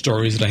several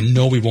stories, and I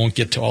know we won't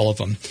get to all of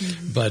them.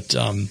 Mm-hmm. But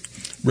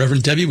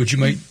Reverend Debbie, would you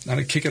might want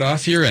to kick it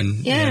off here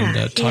and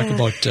talk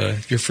about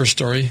your first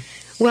story?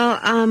 Well,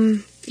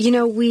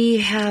 we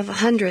have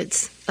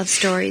hundreds of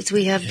stories.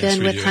 We have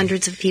been with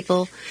hundreds of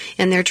people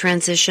in their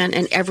transition,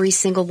 and every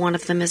single one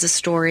of them is a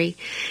story.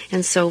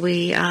 And so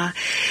we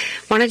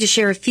wanted to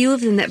share a few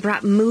of them that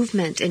brought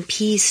movement and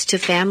peace to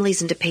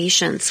families and to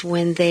patients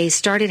when they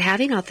started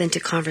having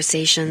authentic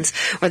conversations,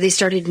 or they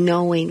started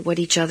knowing what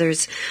each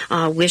other's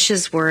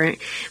wishes were.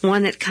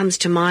 One that comes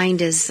to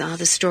mind is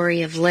the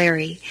story of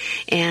Larry.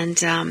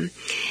 And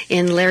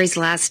in Larry's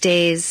last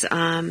days,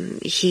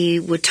 he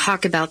would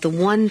talk about the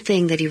one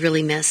thing that he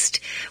really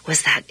missed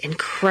was that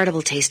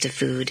incredible taste of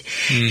food.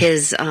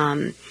 His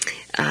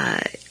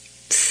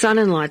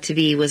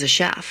son-in-law-to-be was a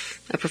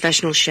chef, a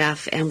professional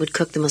chef, and would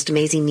cook the most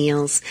amazing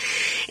meals.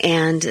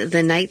 And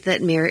the night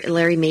that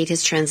Larry made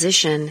his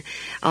transition,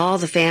 all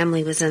the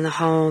family was in the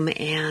home,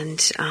 and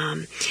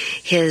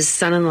his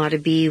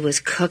son-in-law-to-be was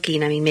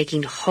cooking,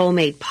 making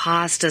homemade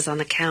pastas on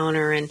the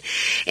counter,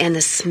 and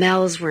the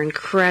smells were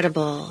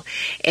incredible.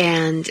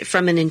 And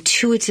from an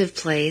intuitive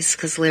place,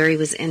 because Larry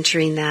was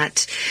entering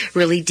that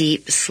really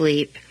deep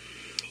sleep,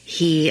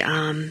 he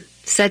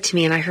said to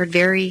me, and I heard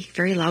very,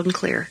 very loud and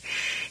clear,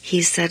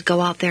 he said,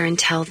 go out there and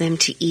tell them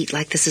to eat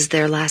like this is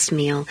their last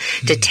meal,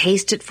 to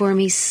taste it for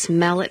me,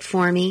 smell it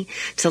for me,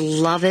 to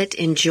love it,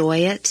 enjoy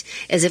it,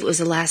 as if it was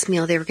the last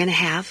meal they were going to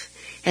have,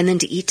 and then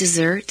to eat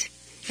dessert,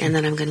 and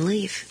then I'm going to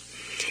leave.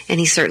 And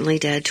he certainly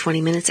did.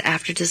 20 minutes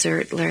after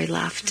dessert, Larry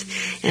left.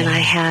 And I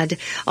had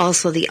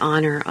also the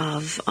honor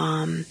of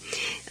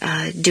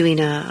doing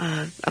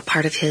a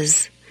part of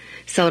his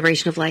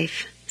celebration of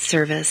life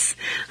service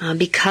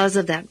because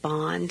of that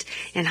bond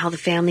and how the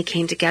family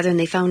came together and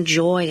they found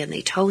joy and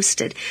they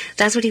toasted.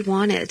 That's what he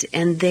wanted.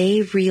 And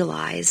they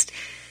realized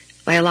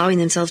by allowing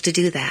themselves to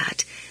do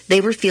that,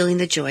 they were feeling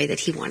the joy that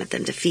he wanted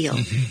them to feel.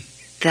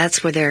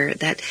 That's where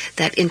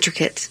that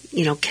intricate,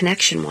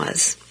 connection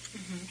was.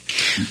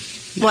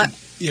 What?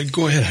 Yeah,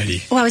 go ahead,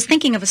 Heidi. Well, I was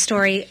thinking of a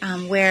story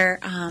where,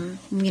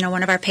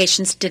 one of our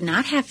patients did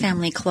not have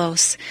family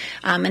close.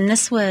 And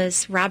this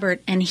was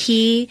Robert, and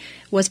he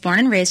was born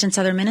and raised in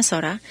southern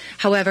Minnesota.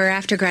 However,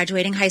 after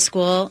graduating high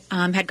school,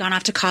 had gone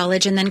off to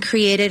college and then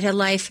created a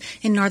life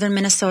in northern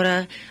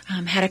Minnesota,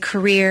 had a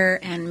career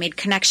and made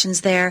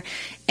connections there.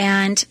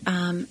 And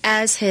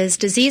as his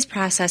disease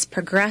process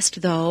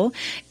progressed, though,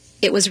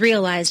 it was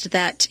realized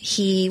that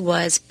he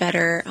was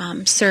better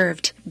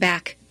served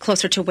back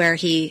closer to where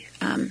he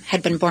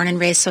had been born and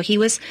raised. So he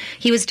was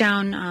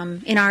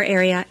down in our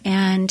area,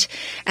 and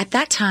at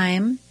that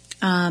time,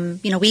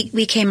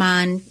 we came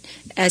on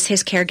as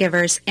his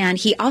caregivers, and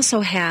he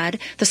also had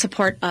the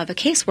support of a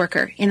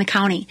caseworker in the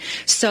county.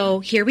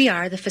 So here we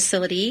are, the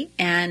facility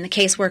and the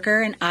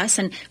caseworker and us,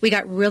 and we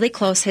got really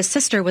close. His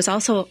sister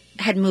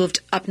had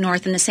moved up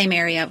north in the same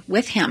area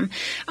with him,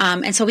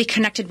 and so we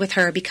connected with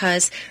her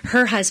because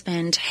her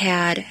husband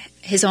had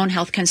his own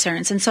health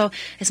concerns. And so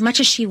as much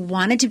as she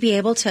wanted to be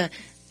able to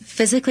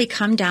physically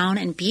come down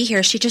and be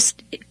here, she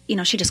just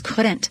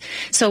couldn't.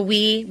 So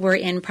we were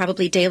in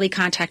probably daily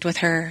contact with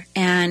her.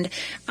 And,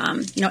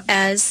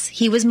 as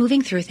he was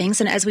moving through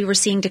things and as we were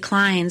seeing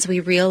declines, we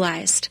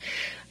realized,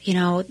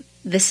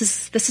 this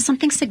is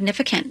something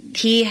significant.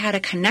 He had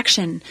a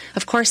connection,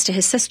 of course, to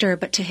his sister,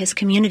 but to his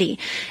community.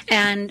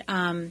 And,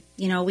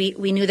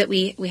 we knew that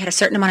we had a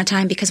certain amount of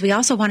time because we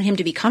also wanted him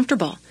to be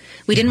comfortable.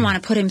 We didn't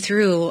want to put him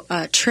through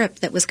a trip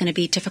that was going to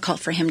be difficult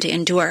for him to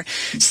endure.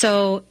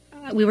 So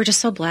we were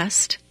just so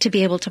blessed to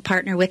be able to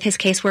partner with his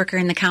caseworker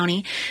in the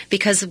county,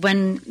 because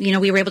when,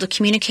 we were able to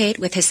communicate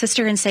with his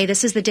sister and say,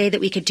 this is the day that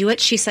we could do it,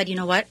 she said, you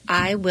know what,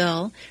 I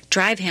will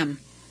drive him.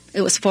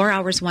 It was 4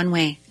 hours one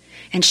way.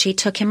 And she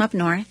took him up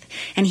north,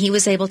 and he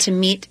was able to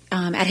meet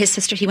at his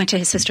sister. He went to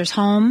his sister's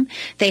home.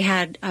 They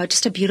had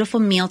just a beautiful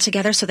meal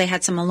together, so they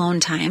had some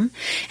alone time.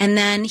 And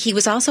then he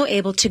was also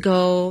able to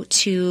go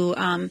to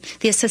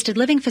the assisted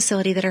living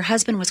facility that her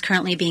husband was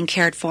currently being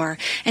cared for,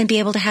 and be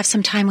able to have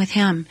some time with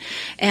him.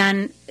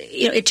 And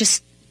it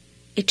just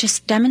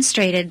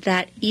demonstrated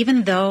that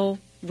even though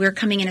we're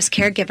coming in as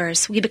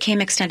caregivers, we became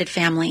extended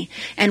family,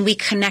 and we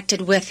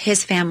connected with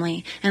his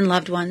family and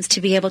loved ones to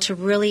be able to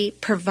really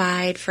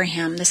provide for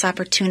him this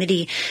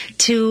opportunity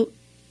to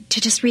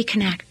just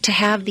reconnect, to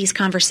have these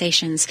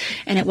conversations.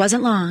 And it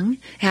wasn't long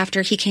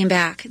after he came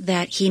back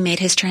that he made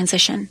his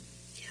transition.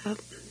 Yep.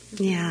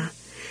 Yeah,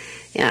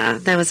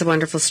 that was a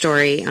wonderful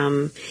story.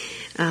 And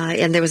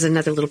there was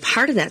another little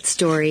part of that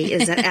story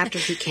is that after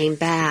he came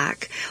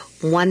back,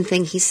 one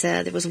thing he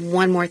said, there was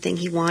one more thing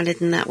he wanted,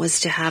 and that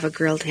was to have a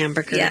grilled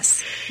hamburger.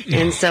 Yes.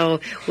 And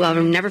so,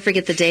 I'll never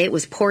forget the day. It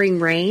was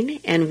pouring rain,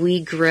 and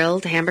we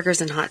grilled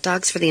hamburgers and hot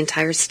dogs for the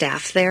entire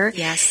staff there.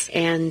 Yes.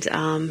 And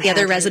the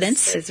other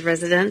residents. His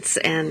residents,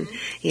 and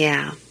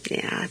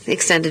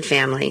extended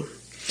family.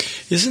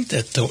 Isn't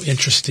that, though,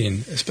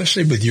 interesting,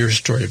 especially with your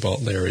story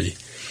about Larry?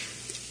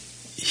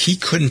 He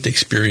couldn't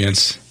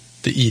experience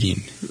the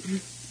eating.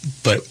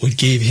 But what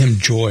gave him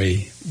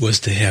joy was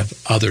to have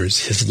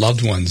others, his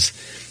loved ones,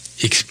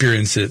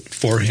 experience it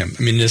for him.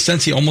 I mean, in a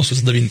sense, he almost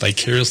was living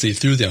vicariously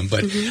through them.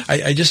 But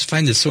I just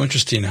find it so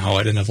interesting how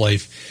at end of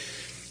life,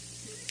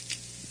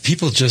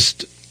 people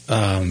just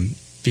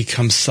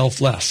become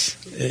selfless.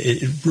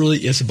 It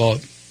really is about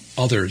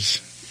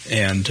others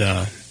and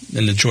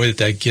the joy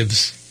that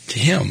gives to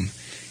him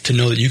to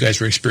know that you guys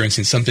were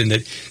experiencing something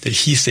that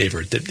he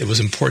savored, that was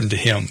important to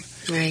him.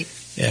 Right.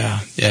 Yeah,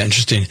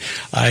 interesting.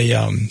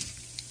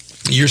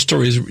 Your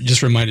story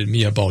just reminded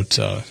me about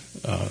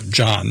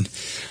John,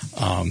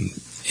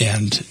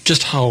 and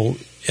just how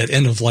at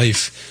end of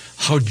life,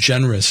 how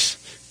generous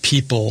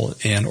people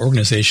and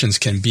organizations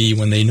can be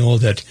when they know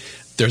that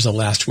there's a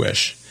last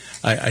wish.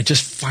 I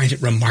just find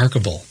it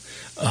remarkable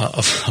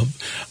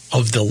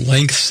of the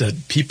lengths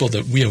that people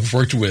that we have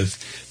worked with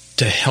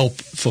to help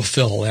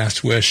fulfill a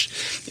last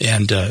wish.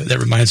 And that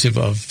reminds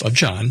me of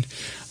John,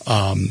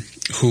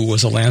 who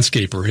was a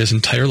landscaper his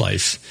entire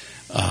life.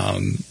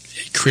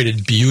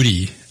 Created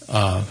beauty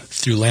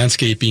through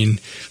landscaping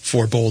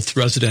for both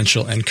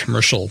residential and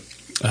commercial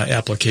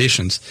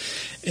applications.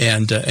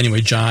 And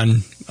anyway,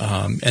 John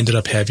ended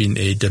up having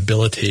a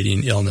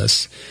debilitating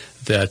illness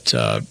that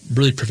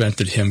really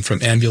prevented him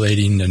from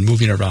ambulating and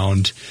moving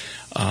around.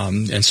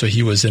 And so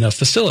he was in a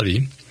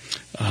facility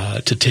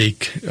to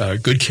take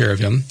good care of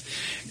him.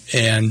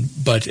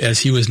 But as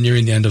he was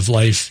nearing the end of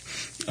life,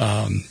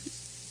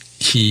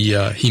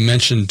 he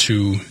mentioned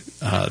to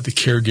the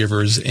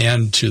caregivers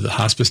and to the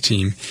hospice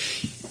team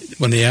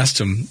when they asked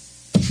him,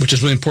 which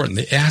is really important,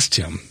 they asked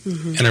him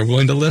and are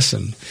willing to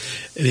listen.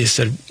 They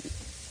said,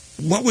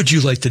 "What would you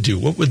like to do?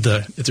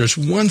 If there's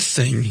one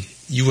thing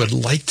you would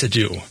like to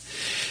do?"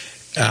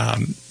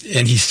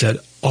 And he said,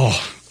 "Oh,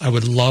 I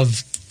would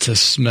love to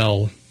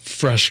smell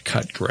fresh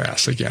cut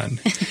grass again."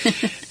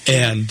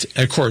 And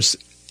of course,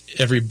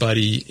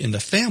 everybody in the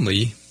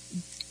family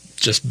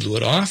just blew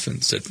it off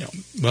and said,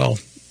 "Well,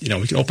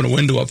 we can open a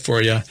window up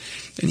for you."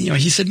 And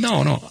he said,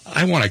 "No,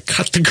 I want to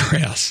cut the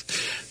grass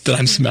that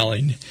I'm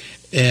smelling."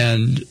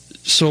 And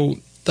so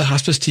the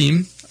hospice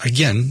team,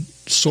 again,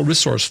 so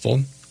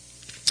resourceful,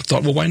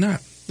 thought, well, why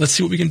not? Let's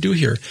see what we can do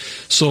here.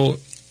 So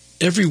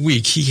every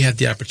week he had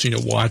the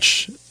opportunity to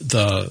watch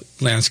the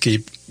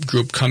landscape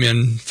group come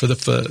in to the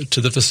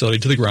facility,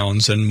 to the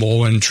grounds, and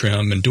mow and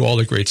trim and do all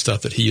the great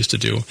stuff that he used to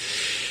do.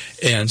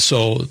 And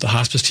so the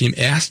hospice team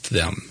asked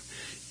them,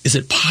 "Is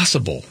it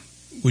possible?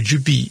 Would you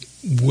be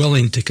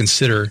willing to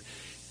consider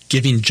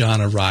giving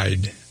John a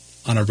ride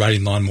on a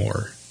riding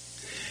lawnmower?"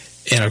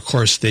 And of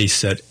course they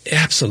said,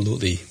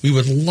 "Absolutely, we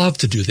would love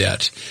to do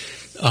that."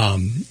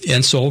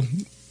 And so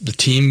the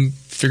team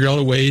figured out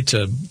a way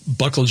to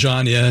buckle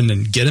John in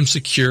and get him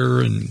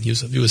secure, and he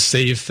was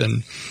safe,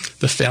 and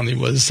the family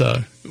was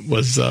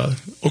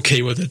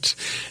okay with it.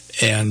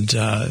 And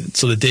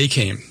so the day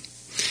came,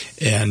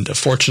 and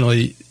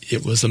fortunately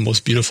it was the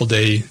most beautiful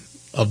day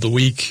of the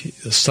week.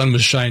 The sun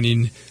was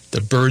shining,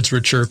 the birds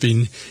were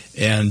chirping,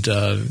 and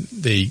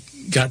they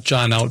got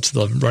John out to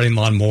the riding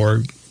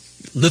lawnmower,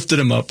 lifted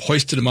him up,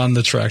 hoisted him on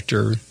the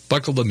tractor,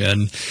 buckled him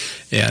in,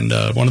 and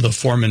one of the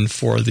foremen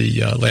for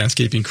the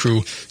landscaping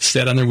crew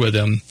sat on there with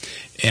him,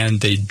 and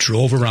they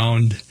drove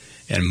around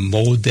and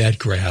mowed that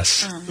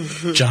grass.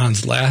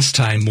 John's last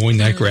time mowing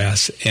that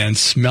grass and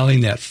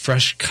smelling that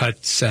fresh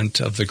cut scent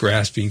of the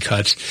grass being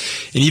cut.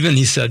 And even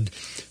he said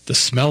the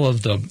smell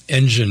of the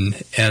engine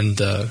and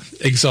the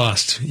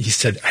exhaust, he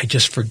said, "I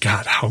just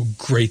forgot how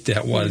great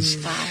that was."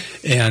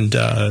 And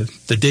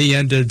the day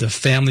ended, the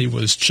family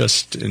was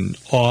just in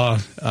awe.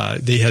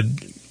 They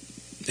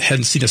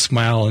hadn't seen a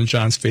smile on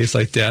John's face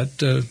like that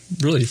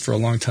really for a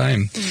long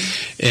time.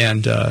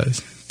 And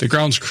the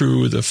grounds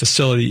crew, the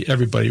facility,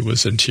 everybody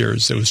was in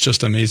tears. It was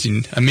just an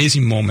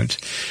amazing moment.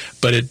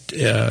 But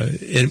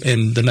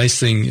and the nice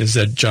thing is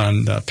that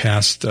John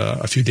passed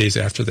a few days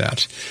after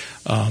that.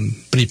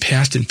 But he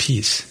passed in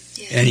peace.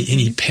 And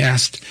he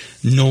passed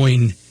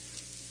knowing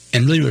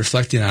and really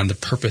reflecting on the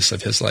purpose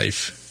of his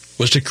life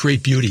was to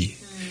create beauty.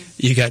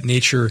 You got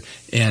nature,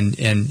 and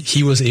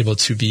he was able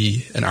to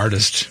be an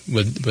artist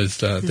with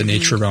the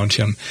nature around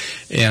him.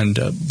 And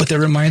but that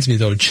reminds me,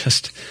 though,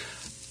 just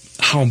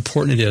how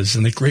important it is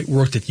and the great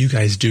work that you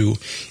guys do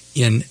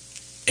in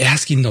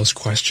asking those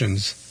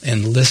questions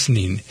and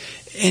listening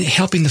and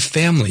helping the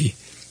family,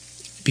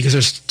 because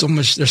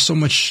there's so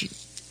much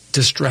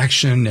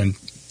distraction and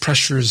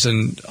pressures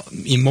and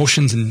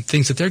emotions and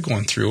things that they're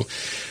going through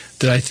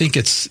that I think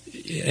as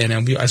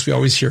we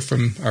always hear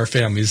from our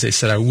families, they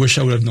said, "I wish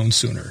I would have known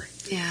sooner."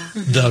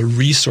 The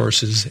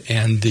resources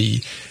and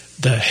the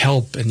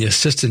help and the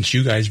assistance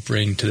you guys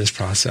bring to this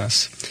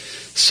process.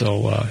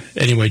 So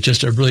anyway,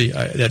 just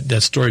that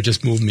story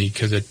just moved me,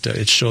 because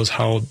it shows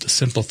how the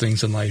simple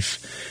things in life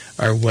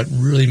are what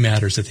really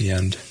matters at the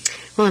end.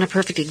 Well, and a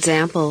perfect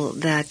example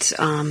that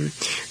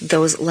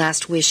those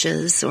last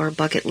wishes or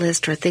bucket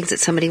list or things that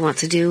somebody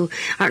wants to do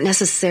aren't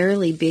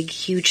necessarily big,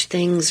 huge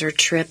things or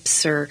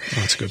trips or,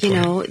 that's a good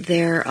point.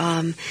 They're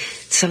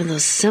some of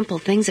those simple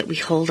things that we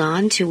hold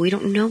on to. We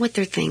don't know what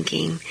they're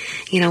thinking,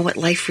 what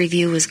life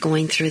review is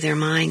going through their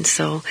mind.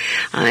 So,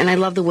 and I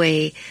love the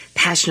way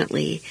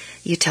passionately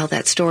you tell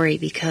that story,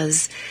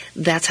 because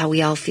that's how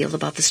we all feel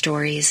about the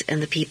stories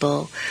and the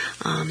people.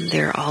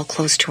 They're all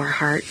close to our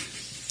heart.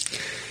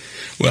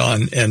 Well,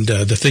 and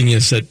the thing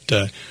is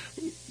that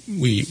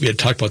we had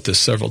talked about this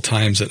several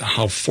times, that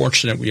how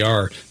fortunate we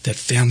are that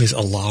families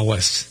allow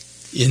us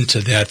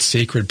into that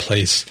sacred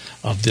place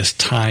of this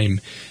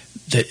time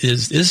that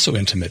is so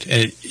intimate,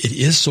 and it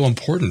is so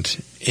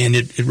important, and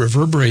it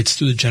reverberates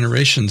through the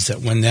generations,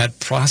 that when that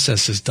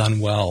process is done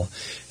well,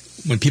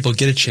 when people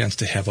get a chance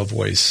to have a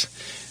voice,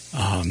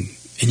 and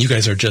you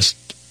guys are just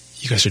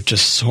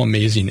so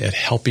amazing at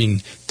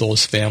helping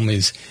those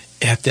families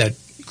at that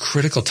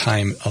critical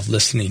time of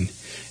listening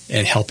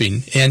and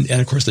helping, and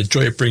of course the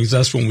joy it brings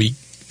us when we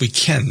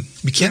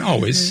can't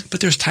always, but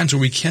there's times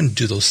where we can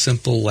do those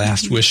simple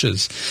last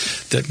wishes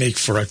that make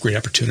for a great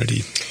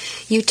opportunity.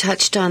 You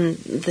touched on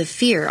the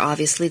fear,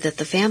 obviously, that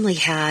the family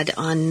had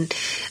on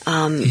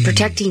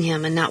protecting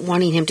him and not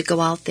wanting him to go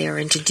out there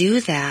and to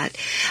do that.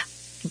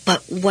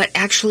 But what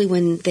actually,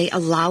 when they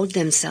allowed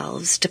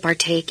themselves to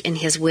partake in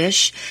his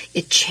wish,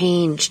 it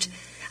changed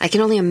I can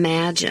only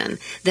imagine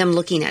them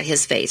looking at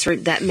his face, or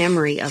that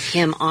memory of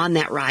him on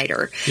that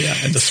rider,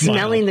 and the smile.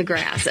 smelling the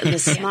grass and the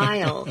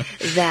smile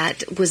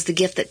that was the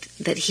gift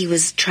that he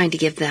was trying to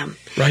give them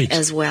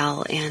as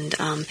well. And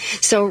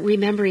so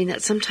remembering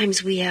that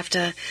sometimes we have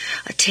to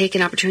take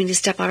an opportunity to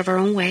step out of our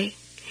own way,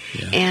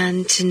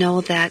 and to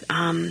know that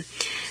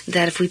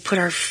that if we put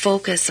our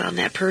focus on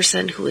that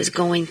person who is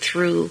going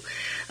through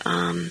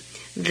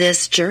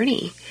this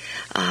journey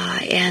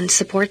and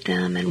support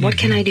them, and what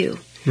can I do?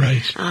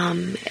 Right.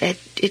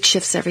 It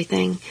shifts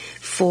everything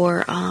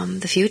for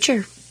the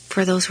future,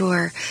 for those who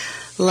are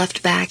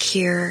left back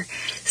here,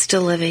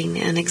 still living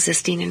and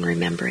existing and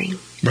remembering.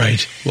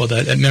 Right. Well,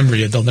 that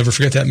memory, they'll never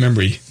forget that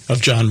memory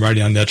of John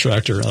riding on that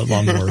tractor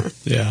lawnmower.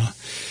 Yeah.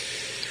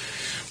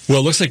 Well,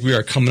 it looks like we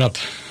are coming up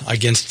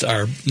against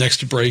our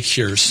next break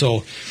here.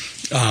 So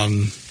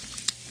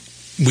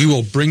we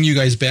will bring you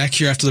guys back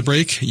here after the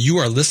break. You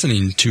are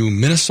listening to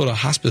Minnesota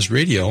Hospice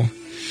Radio,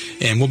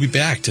 and we'll be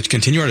back to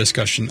continue our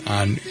discussion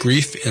on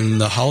grief in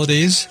the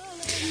holidays.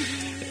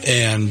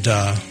 And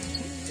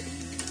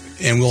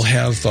we'll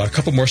have a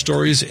couple more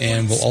stories,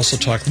 and we'll also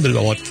talk a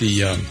little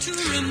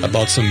bit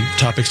about some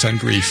topics on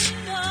grief.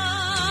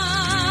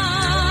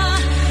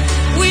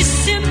 We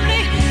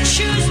simply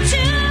choose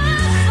to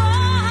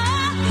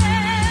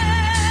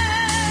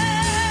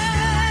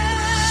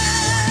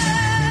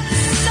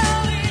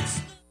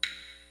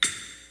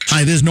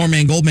Hi, this is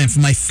Norman Goldman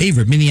from my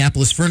favorite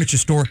Minneapolis furniture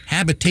store,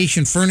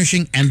 Habitation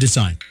Furnishing and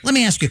Design. Let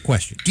me ask you a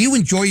question. Do you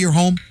enjoy your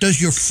home?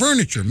 Does your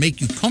furniture make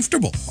you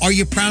comfortable? Are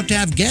you proud to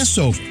have guests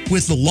over?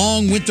 With the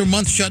long winter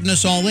months shutting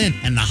us all in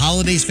and the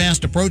holidays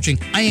fast approaching,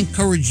 I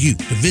encourage you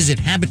to visit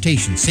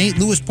Habitation St.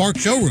 Louis Park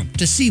showroom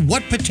to see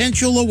what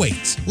potential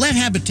awaits. Let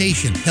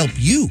Habitation help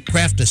you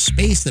craft a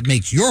space that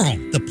makes your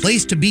home the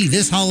place to be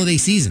this holiday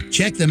season.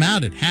 Check them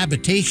out at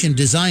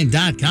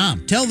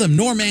habitationdesign.com. Tell them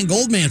Norman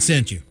Goldman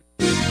sent you.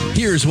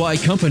 Here's why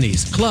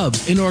companies,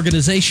 clubs, and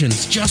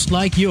organizations just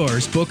like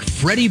yours book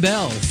Freddie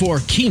Bell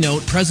for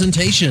keynote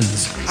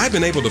presentations. I've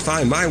been able to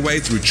find my way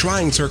through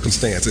trying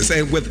circumstances,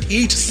 and with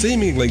each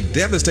seemingly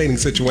devastating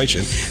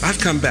situation, I've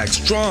come back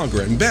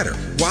stronger and better.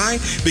 Why?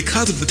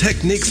 Because of the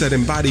techniques that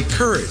embody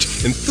courage,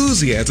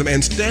 enthusiasm,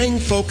 and staying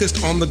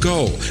focused on the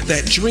goal,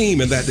 that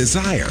dream and that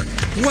desire.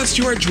 What's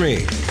your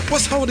dream?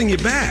 What's holding you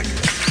back?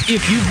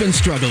 If you've been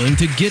struggling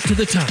to get to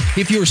the top,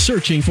 if you're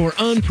searching for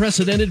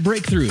unprecedented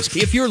breakthroughs,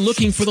 if you're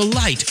looking for the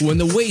light when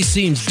the way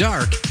seems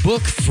dark,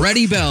 book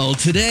Freddie Bell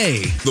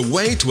today. The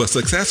way to a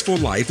successful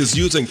life is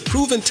using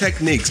proven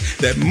techniques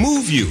that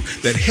move you,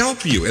 that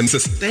help you, and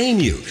sustain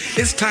you.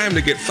 It's time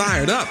to get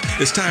fired up.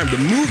 It's time to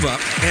move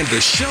up and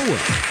to show up.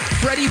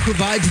 Freddie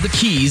provides the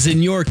keys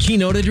in your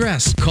keynote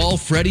address. Call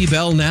Freddie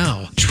Bell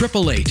now.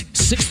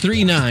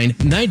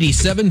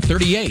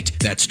 888-639-9738.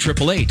 That's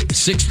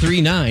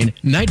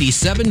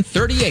 888-639-9738.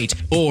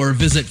 Or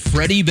visit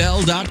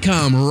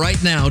FreddieBell.com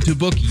right now to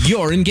book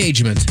your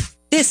engagement.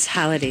 This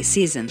holiday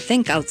season,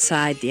 think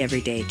outside the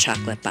everyday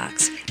chocolate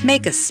box.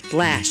 Make a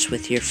splash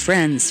with your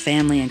friends,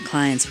 family, and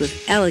clients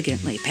with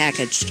elegantly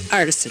packaged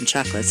artisan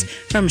chocolates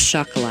from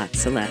Chocolat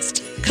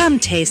Celeste. Come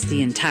taste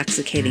the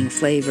intoxicating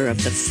flavor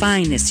of the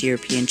finest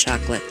European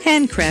chocolate,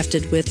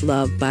 handcrafted with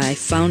love by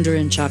founder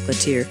and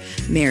chocolatier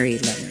Mary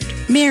Leonard.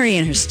 Mary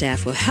and her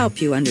staff will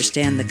help you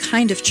understand the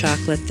kind of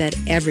chocolate that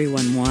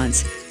everyone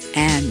wants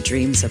and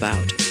dreams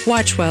about.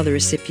 Watch while the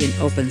recipient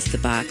opens the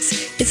box.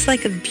 It's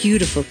like a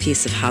beautiful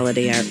piece of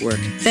holiday artwork.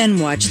 Then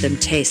watch them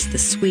taste the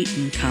sweet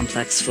and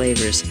complex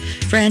flavors.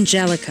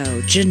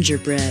 Frangelico,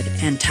 gingerbread,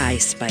 and Thai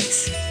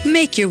spice.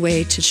 Make your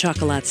way to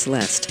Chocolat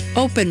Celeste.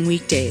 Open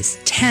weekdays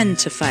 10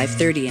 to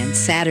 5:30 and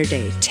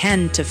Saturday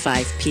 10 to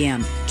 5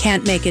 p.m.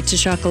 Can't make it to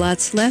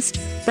Chocolat Celeste?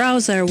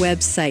 Browse our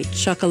website,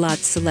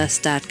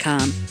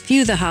 chocolatceleste.com.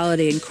 View the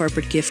holiday and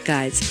corporate gift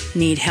guides.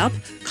 Need help?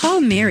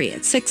 Call Mary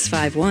at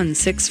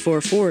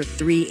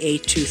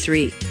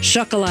 651-644-3823.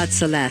 Chocolat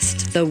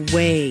Celeste, the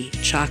way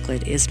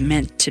chocolate is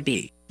meant to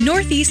be.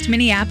 Northeast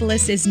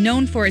Minneapolis is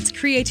known for its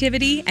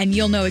creativity, and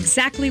you'll know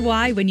exactly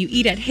why when you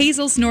eat at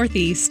Hazel's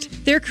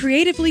Northeast. Their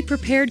creatively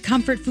prepared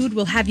comfort food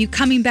will have you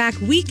coming back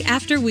week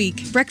after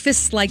week.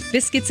 Breakfasts like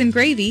biscuits and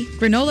gravy,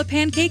 granola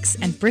pancakes,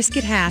 and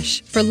brisket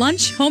hash. For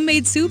lunch,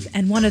 homemade soup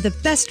and one of the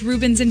best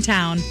Reubens in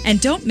town. And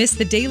don't miss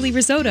the daily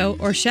risotto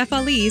or Chef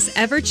Ali's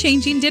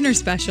ever-changing dinner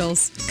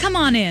specials. Come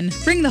on in.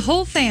 Bring the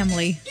whole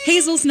family.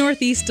 Hazel's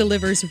Northeast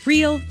delivers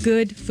real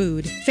good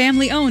food.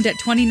 Family owned at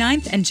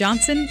 29th and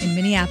Johnson in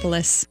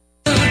Minneapolis.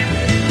 Can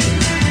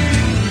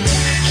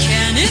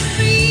it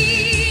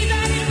be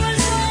that it was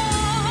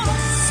all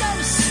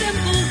so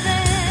simple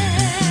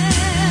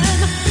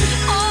then?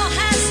 Or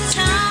has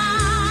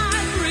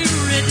time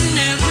rewritten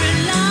every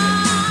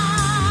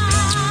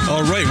line?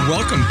 All right,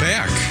 welcome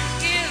back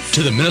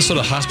to the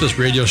Minnesota Hospice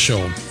Radio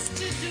Show.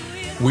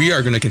 We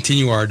are going to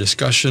continue our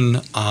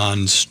discussion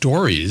on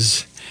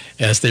stories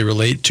as they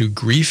relate to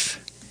grief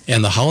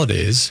and the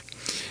holidays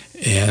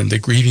and the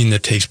grieving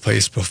that takes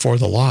place before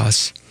the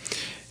loss.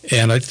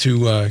 And I'd like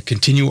to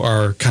continue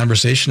our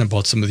conversation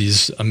about some of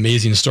these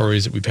amazing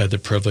stories that we've had the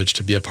privilege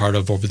to be a part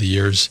of over the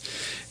years.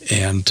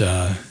 And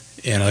I'd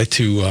like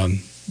to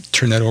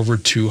turn that over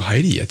to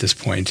Heidi at this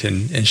point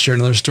and share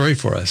another story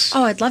for us.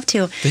 Oh, I'd love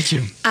to. Thank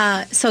you.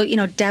 So,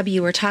 Deb,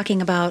 you were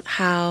talking about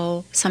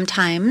how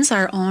sometimes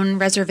our own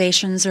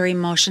reservations or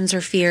emotions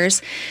or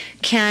fears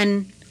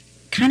can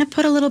kind of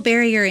put a little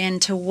barrier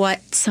into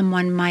what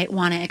someone might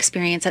want to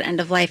experience at end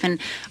of life. And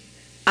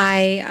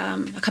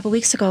a couple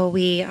weeks ago,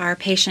 our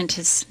patient,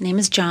 his name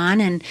is John,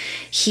 and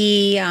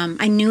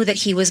I knew that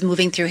he was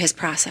moving through his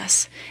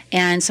process.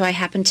 And so I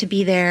happened to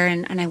be there,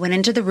 and I went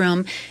into the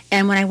room.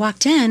 And when I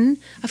walked in,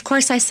 of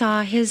course, I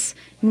saw his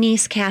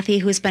niece, Kathy,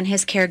 who's been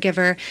his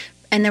caregiver.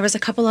 And there was a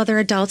couple other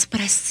adults, but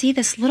I see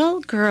this little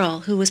girl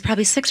who was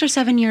probably 6 or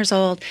 7 years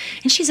old,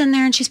 and she's in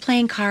there and she's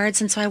playing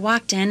cards. And so I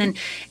walked in and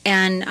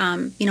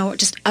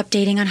just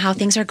updating on how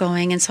things are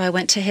going. And so I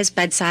went to his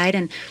bedside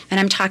and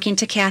I'm talking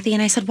to Kathy,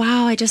 and I said,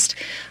 "Wow, I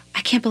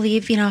can't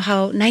believe,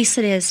 how nice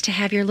it is to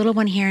have your little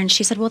one here." And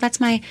she said, "Well, that's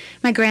my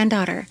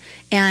granddaughter."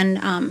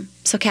 And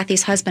so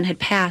Kathy's husband had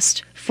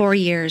passed 4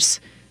 years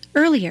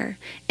earlier,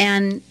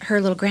 and her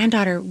little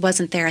granddaughter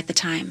wasn't there at the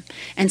time,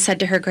 and said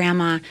to her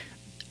grandma,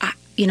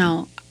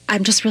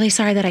 "I'm just really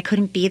sorry that I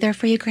couldn't be there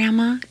for you,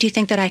 Grandma. Do you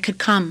think that I could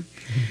come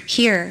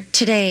here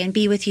today and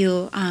be with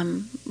you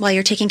while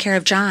you're taking care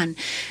of John?"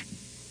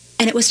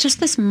 And it was just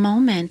this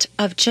moment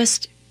of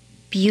just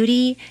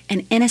beauty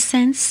and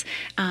innocence.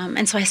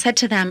 And so I said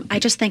to them, "I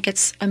just think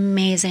it's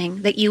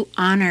amazing that you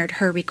honored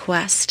her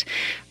request,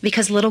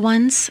 because little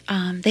ones,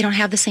 they don't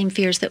have the same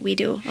fears that we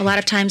do. A lot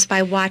of times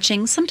by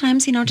watching,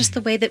 sometimes, just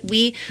the way that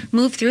we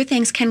move through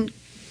things can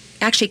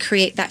actually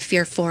create that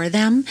fear for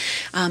them.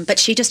 But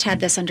she just had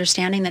this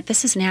understanding that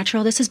this is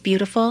natural, this is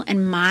beautiful,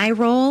 and my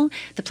role,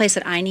 the place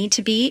that I need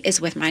to be,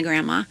 is with my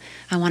grandma.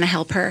 I want to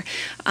help her."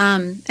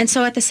 And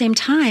so at the same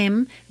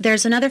time,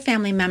 there's another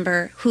family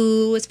member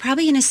who was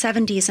probably in his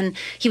 70s, and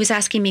he was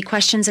asking me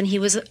questions, and he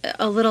was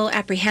a little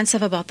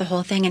apprehensive about the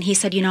whole thing. And he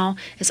said,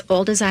 "As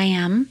old as I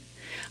am,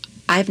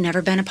 I've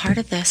never been a part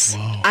of this.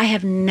 Wow. I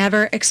have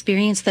never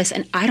experienced this,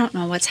 and I don't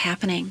know what's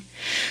happening."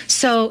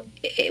 So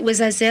it was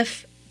as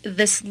if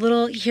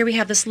here we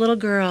have this little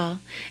girl,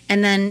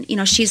 and then,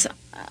 she's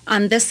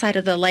on this side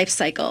of the life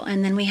cycle,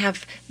 and then we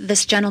have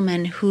this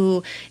gentleman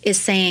who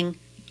is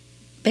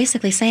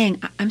basically saying,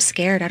 "I'm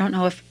scared. I don't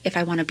know if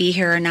I want to be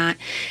here or not."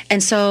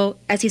 And so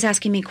as he's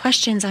asking me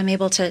questions, I'm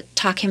able to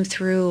talk him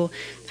through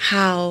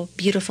how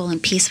beautiful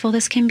and peaceful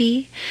this can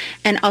be,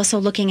 and also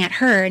looking at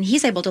her, and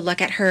he's able to look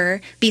at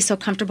her, be so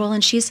comfortable,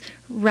 and she's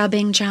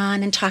rubbing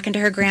John and talking to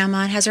her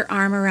grandma and has her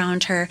arm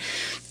around her.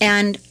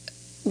 And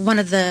one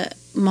of the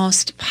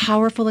most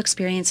powerful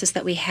experiences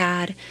that we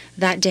had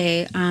that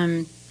day,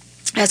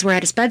 as we're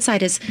at his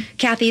bedside, is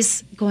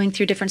Kathy's going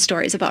through different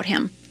stories about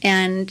him,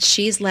 and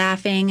she's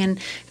laughing and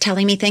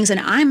telling me things, and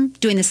I'm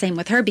doing the same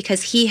with her,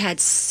 because he had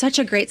such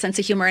a great sense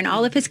of humor, and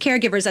all of his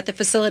caregivers at the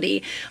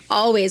facility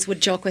always would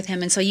joke with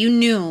him. And so you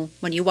knew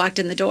when you walked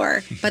in the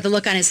door by the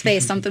look on his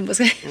face, something was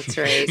That's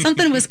right.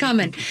 something was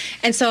coming.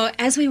 And so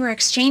as we were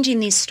exchanging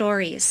these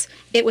stories,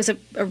 it was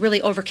a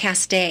really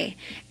overcast day,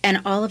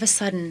 and all of a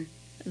sudden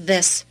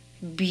this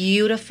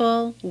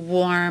beautiful,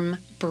 warm,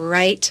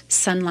 bright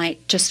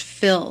sunlight just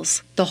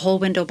fills the whole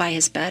window by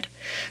his bed.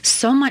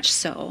 So much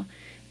so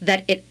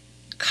that it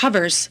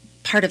covers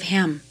part of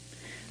him.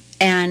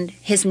 And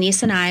his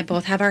niece and I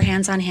both have our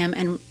hands on him,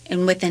 and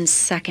within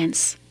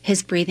seconds,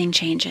 his breathing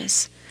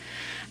changes.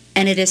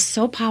 And it is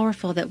so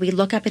powerful that we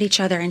look up at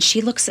each other, and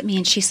she looks at me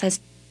and she says,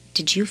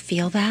 "Did you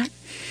feel that?"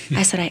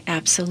 I said, "I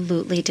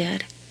absolutely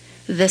did.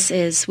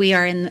 We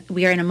are in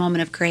a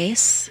moment of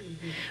grace.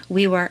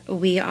 We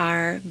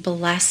are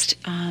blessed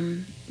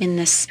in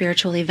this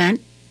spiritual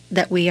event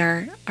that we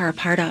are a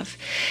part of."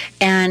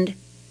 And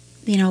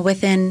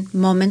within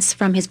moments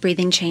from his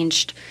breathing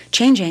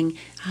changing,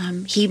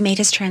 he made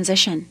his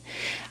transition.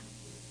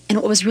 And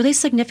what was really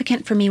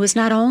significant for me was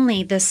not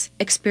only this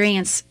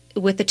experience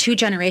with the 2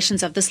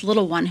 generations of this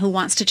little one who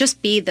wants to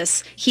just be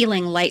this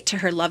healing light to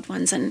her loved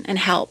ones and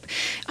help,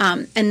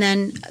 and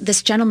then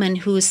this gentleman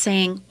who is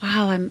saying,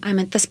 "Wow, I'm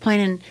at this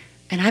point,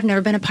 and I've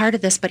never been a part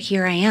of this, but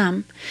here I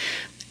am,"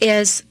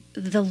 is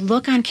the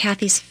look on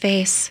Kathy's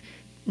face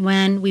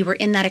when we were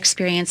in that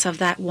experience of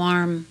that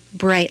warm,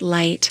 bright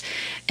light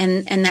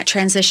and that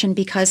transition,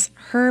 because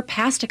her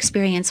past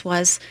experience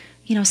was,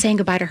 saying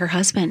goodbye to her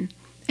husband.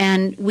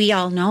 And we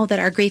all know that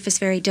our grief is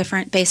very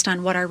different based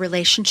on what our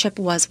relationship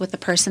was with the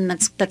person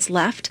that's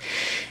left.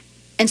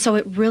 And so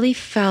it really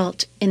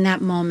felt in that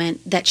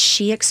moment that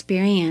she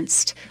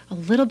experienced a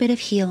little bit of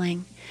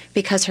healing,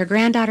 because her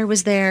granddaughter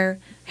was there,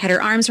 had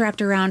her arms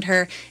wrapped around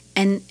her,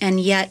 and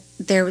yet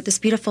this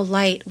beautiful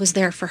light was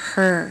there for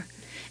her.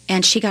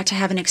 And she got to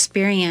have an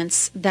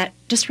experience that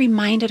just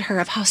reminded her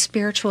of how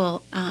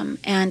spiritual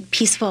and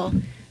peaceful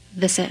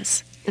this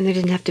is. And there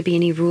didn't have to be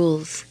any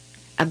rules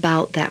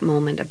about that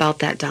moment, about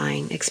that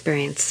dying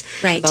experience,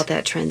 right, about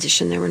that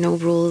transition. There were no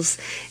rules.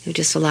 It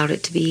just allowed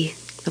it to be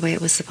the way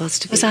it was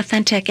supposed to be. It was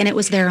authentic, and it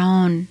was their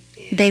own.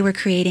 Yeah. They were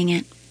creating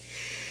it.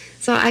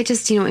 So I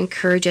just,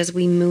 encourage as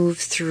we move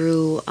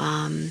through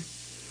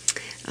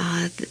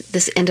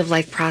this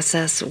end-of-life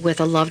process with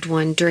a loved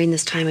one during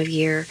this time of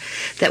year,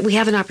 that we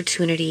have an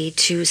opportunity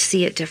to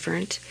see it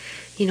different,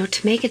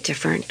 to make it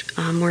different.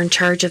 We're in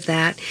charge of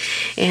that.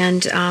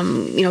 And,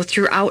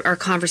 throughout our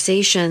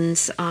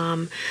conversations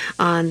on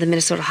the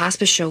Minnesota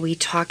Hospice Show, we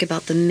talk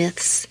about the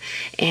myths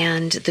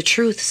and the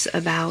truths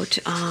about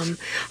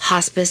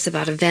hospice,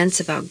 about events,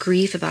 about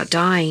grief, about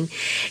dying.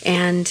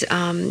 And,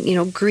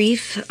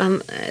 grief,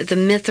 the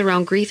myth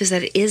around grief is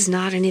that it is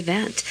not an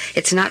event.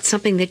 It's not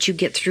something that you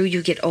get through,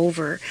 you get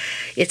over.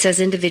 It's as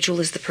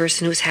individual as the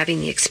person who's having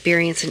the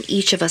experience, and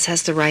each of us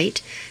has the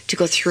right to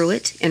go through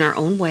it in our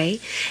own way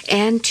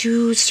and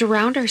to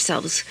surround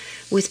ourselves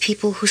with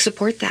people who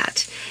support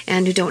that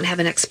and who don't have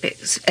an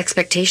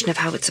expectation of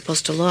how it's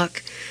supposed to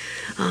look.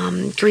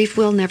 Grief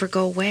will never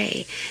go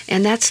away,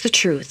 and that's the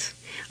truth.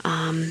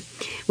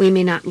 We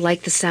may not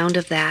like the sound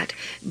of that,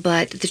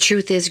 but the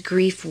truth is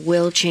grief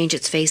will change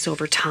its face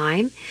over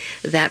time.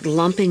 That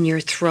lump in your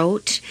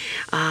throat,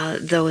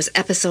 those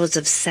episodes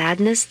of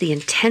sadness, the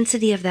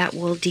intensity of that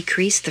will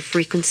decrease, the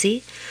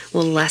frequency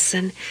will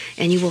lessen,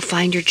 and you will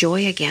find your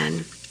joy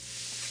again.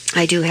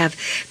 I do have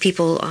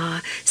people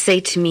say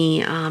to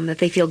me that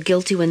they feel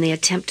guilty when they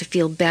attempt to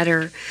feel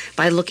better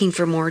by looking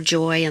for more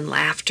joy and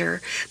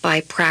laughter, by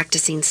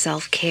practicing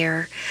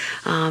self-care.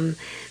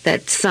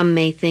 That some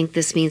may think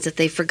this means that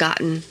they've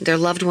forgotten their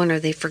loved one or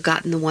they've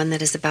forgotten the one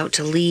that is about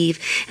to leave,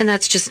 and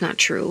that's just not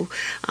true.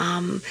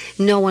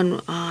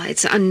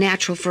 It's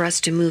unnatural for us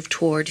to move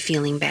toward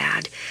feeling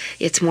bad.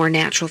 It's more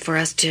natural for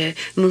us to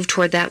move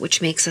toward that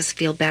which makes us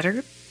feel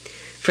better.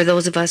 For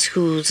those of us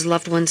whose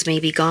loved ones may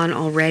be gone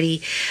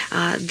already,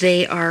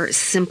 they are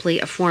simply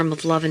a form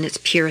of love in its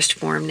purest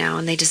form now,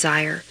 and they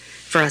desire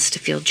for us to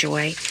feel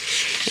joy.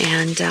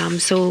 And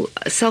so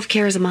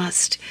self-care is a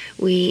must.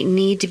 We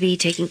need to be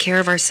taking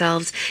care of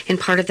ourselves, and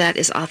part of that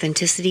is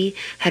authenticity,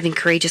 having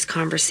courageous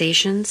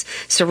conversations,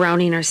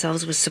 surrounding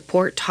ourselves with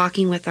support,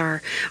 talking with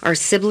our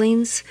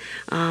siblings,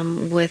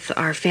 with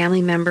our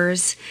family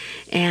members,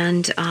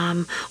 and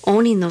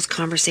owning those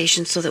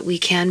conversations so that we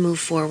can move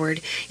forward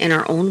in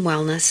our own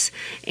wellness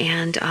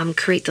and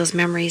create those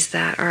memories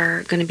that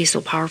are going to be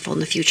so powerful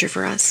in the future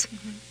for us.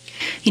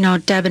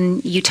 Deb,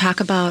 and you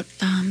talk about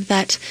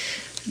that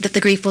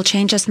the grief will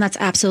change us, and that's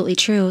absolutely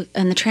true.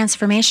 And the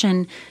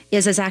transformation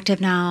is as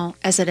active now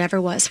as it ever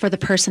was for the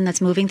person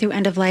that's moving through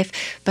end of life,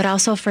 but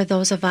also for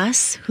those of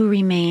us who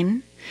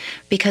remain,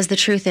 because the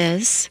truth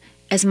is,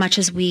 as much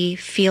as we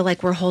feel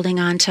like we're holding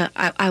on to,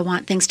 I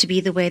want things to be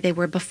the way they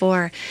were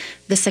before,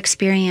 this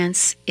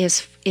experience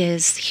is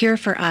here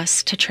for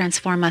us to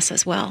transform us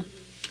as well.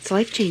 It's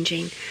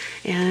life-changing,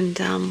 and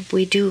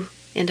we do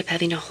end up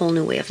having a whole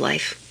new way of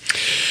life.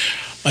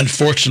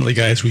 Unfortunately,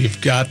 guys, we've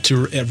got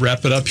to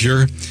wrap it up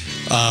here.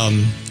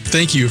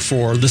 Thank you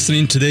for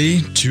listening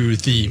today to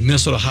the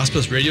Minnesota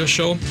Hospice Radio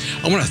Show.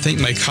 I want to thank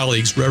my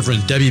colleagues,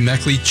 Reverend Debbie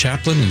Meckley,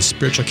 Chaplain and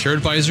Spiritual Care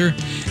Advisor,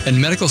 and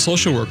Medical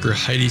Social Worker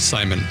Heidi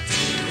Simon.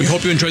 We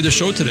hope you enjoyed the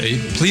show today.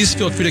 Please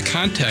feel free to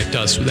contact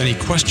us with any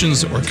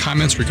questions or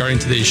comments regarding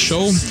today's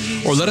show,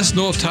 or let us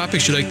know of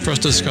topics you'd like for us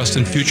to discuss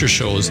in future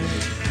shows.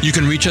 You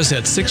can reach us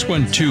at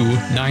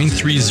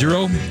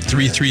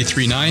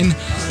 612-930-3339,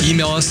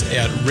 email us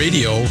at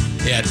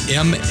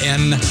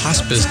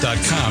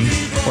radio@mnhospice.com,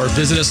 or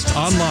visit us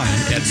online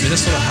at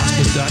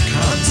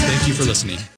minnesotahospice.com. Thank you for listening.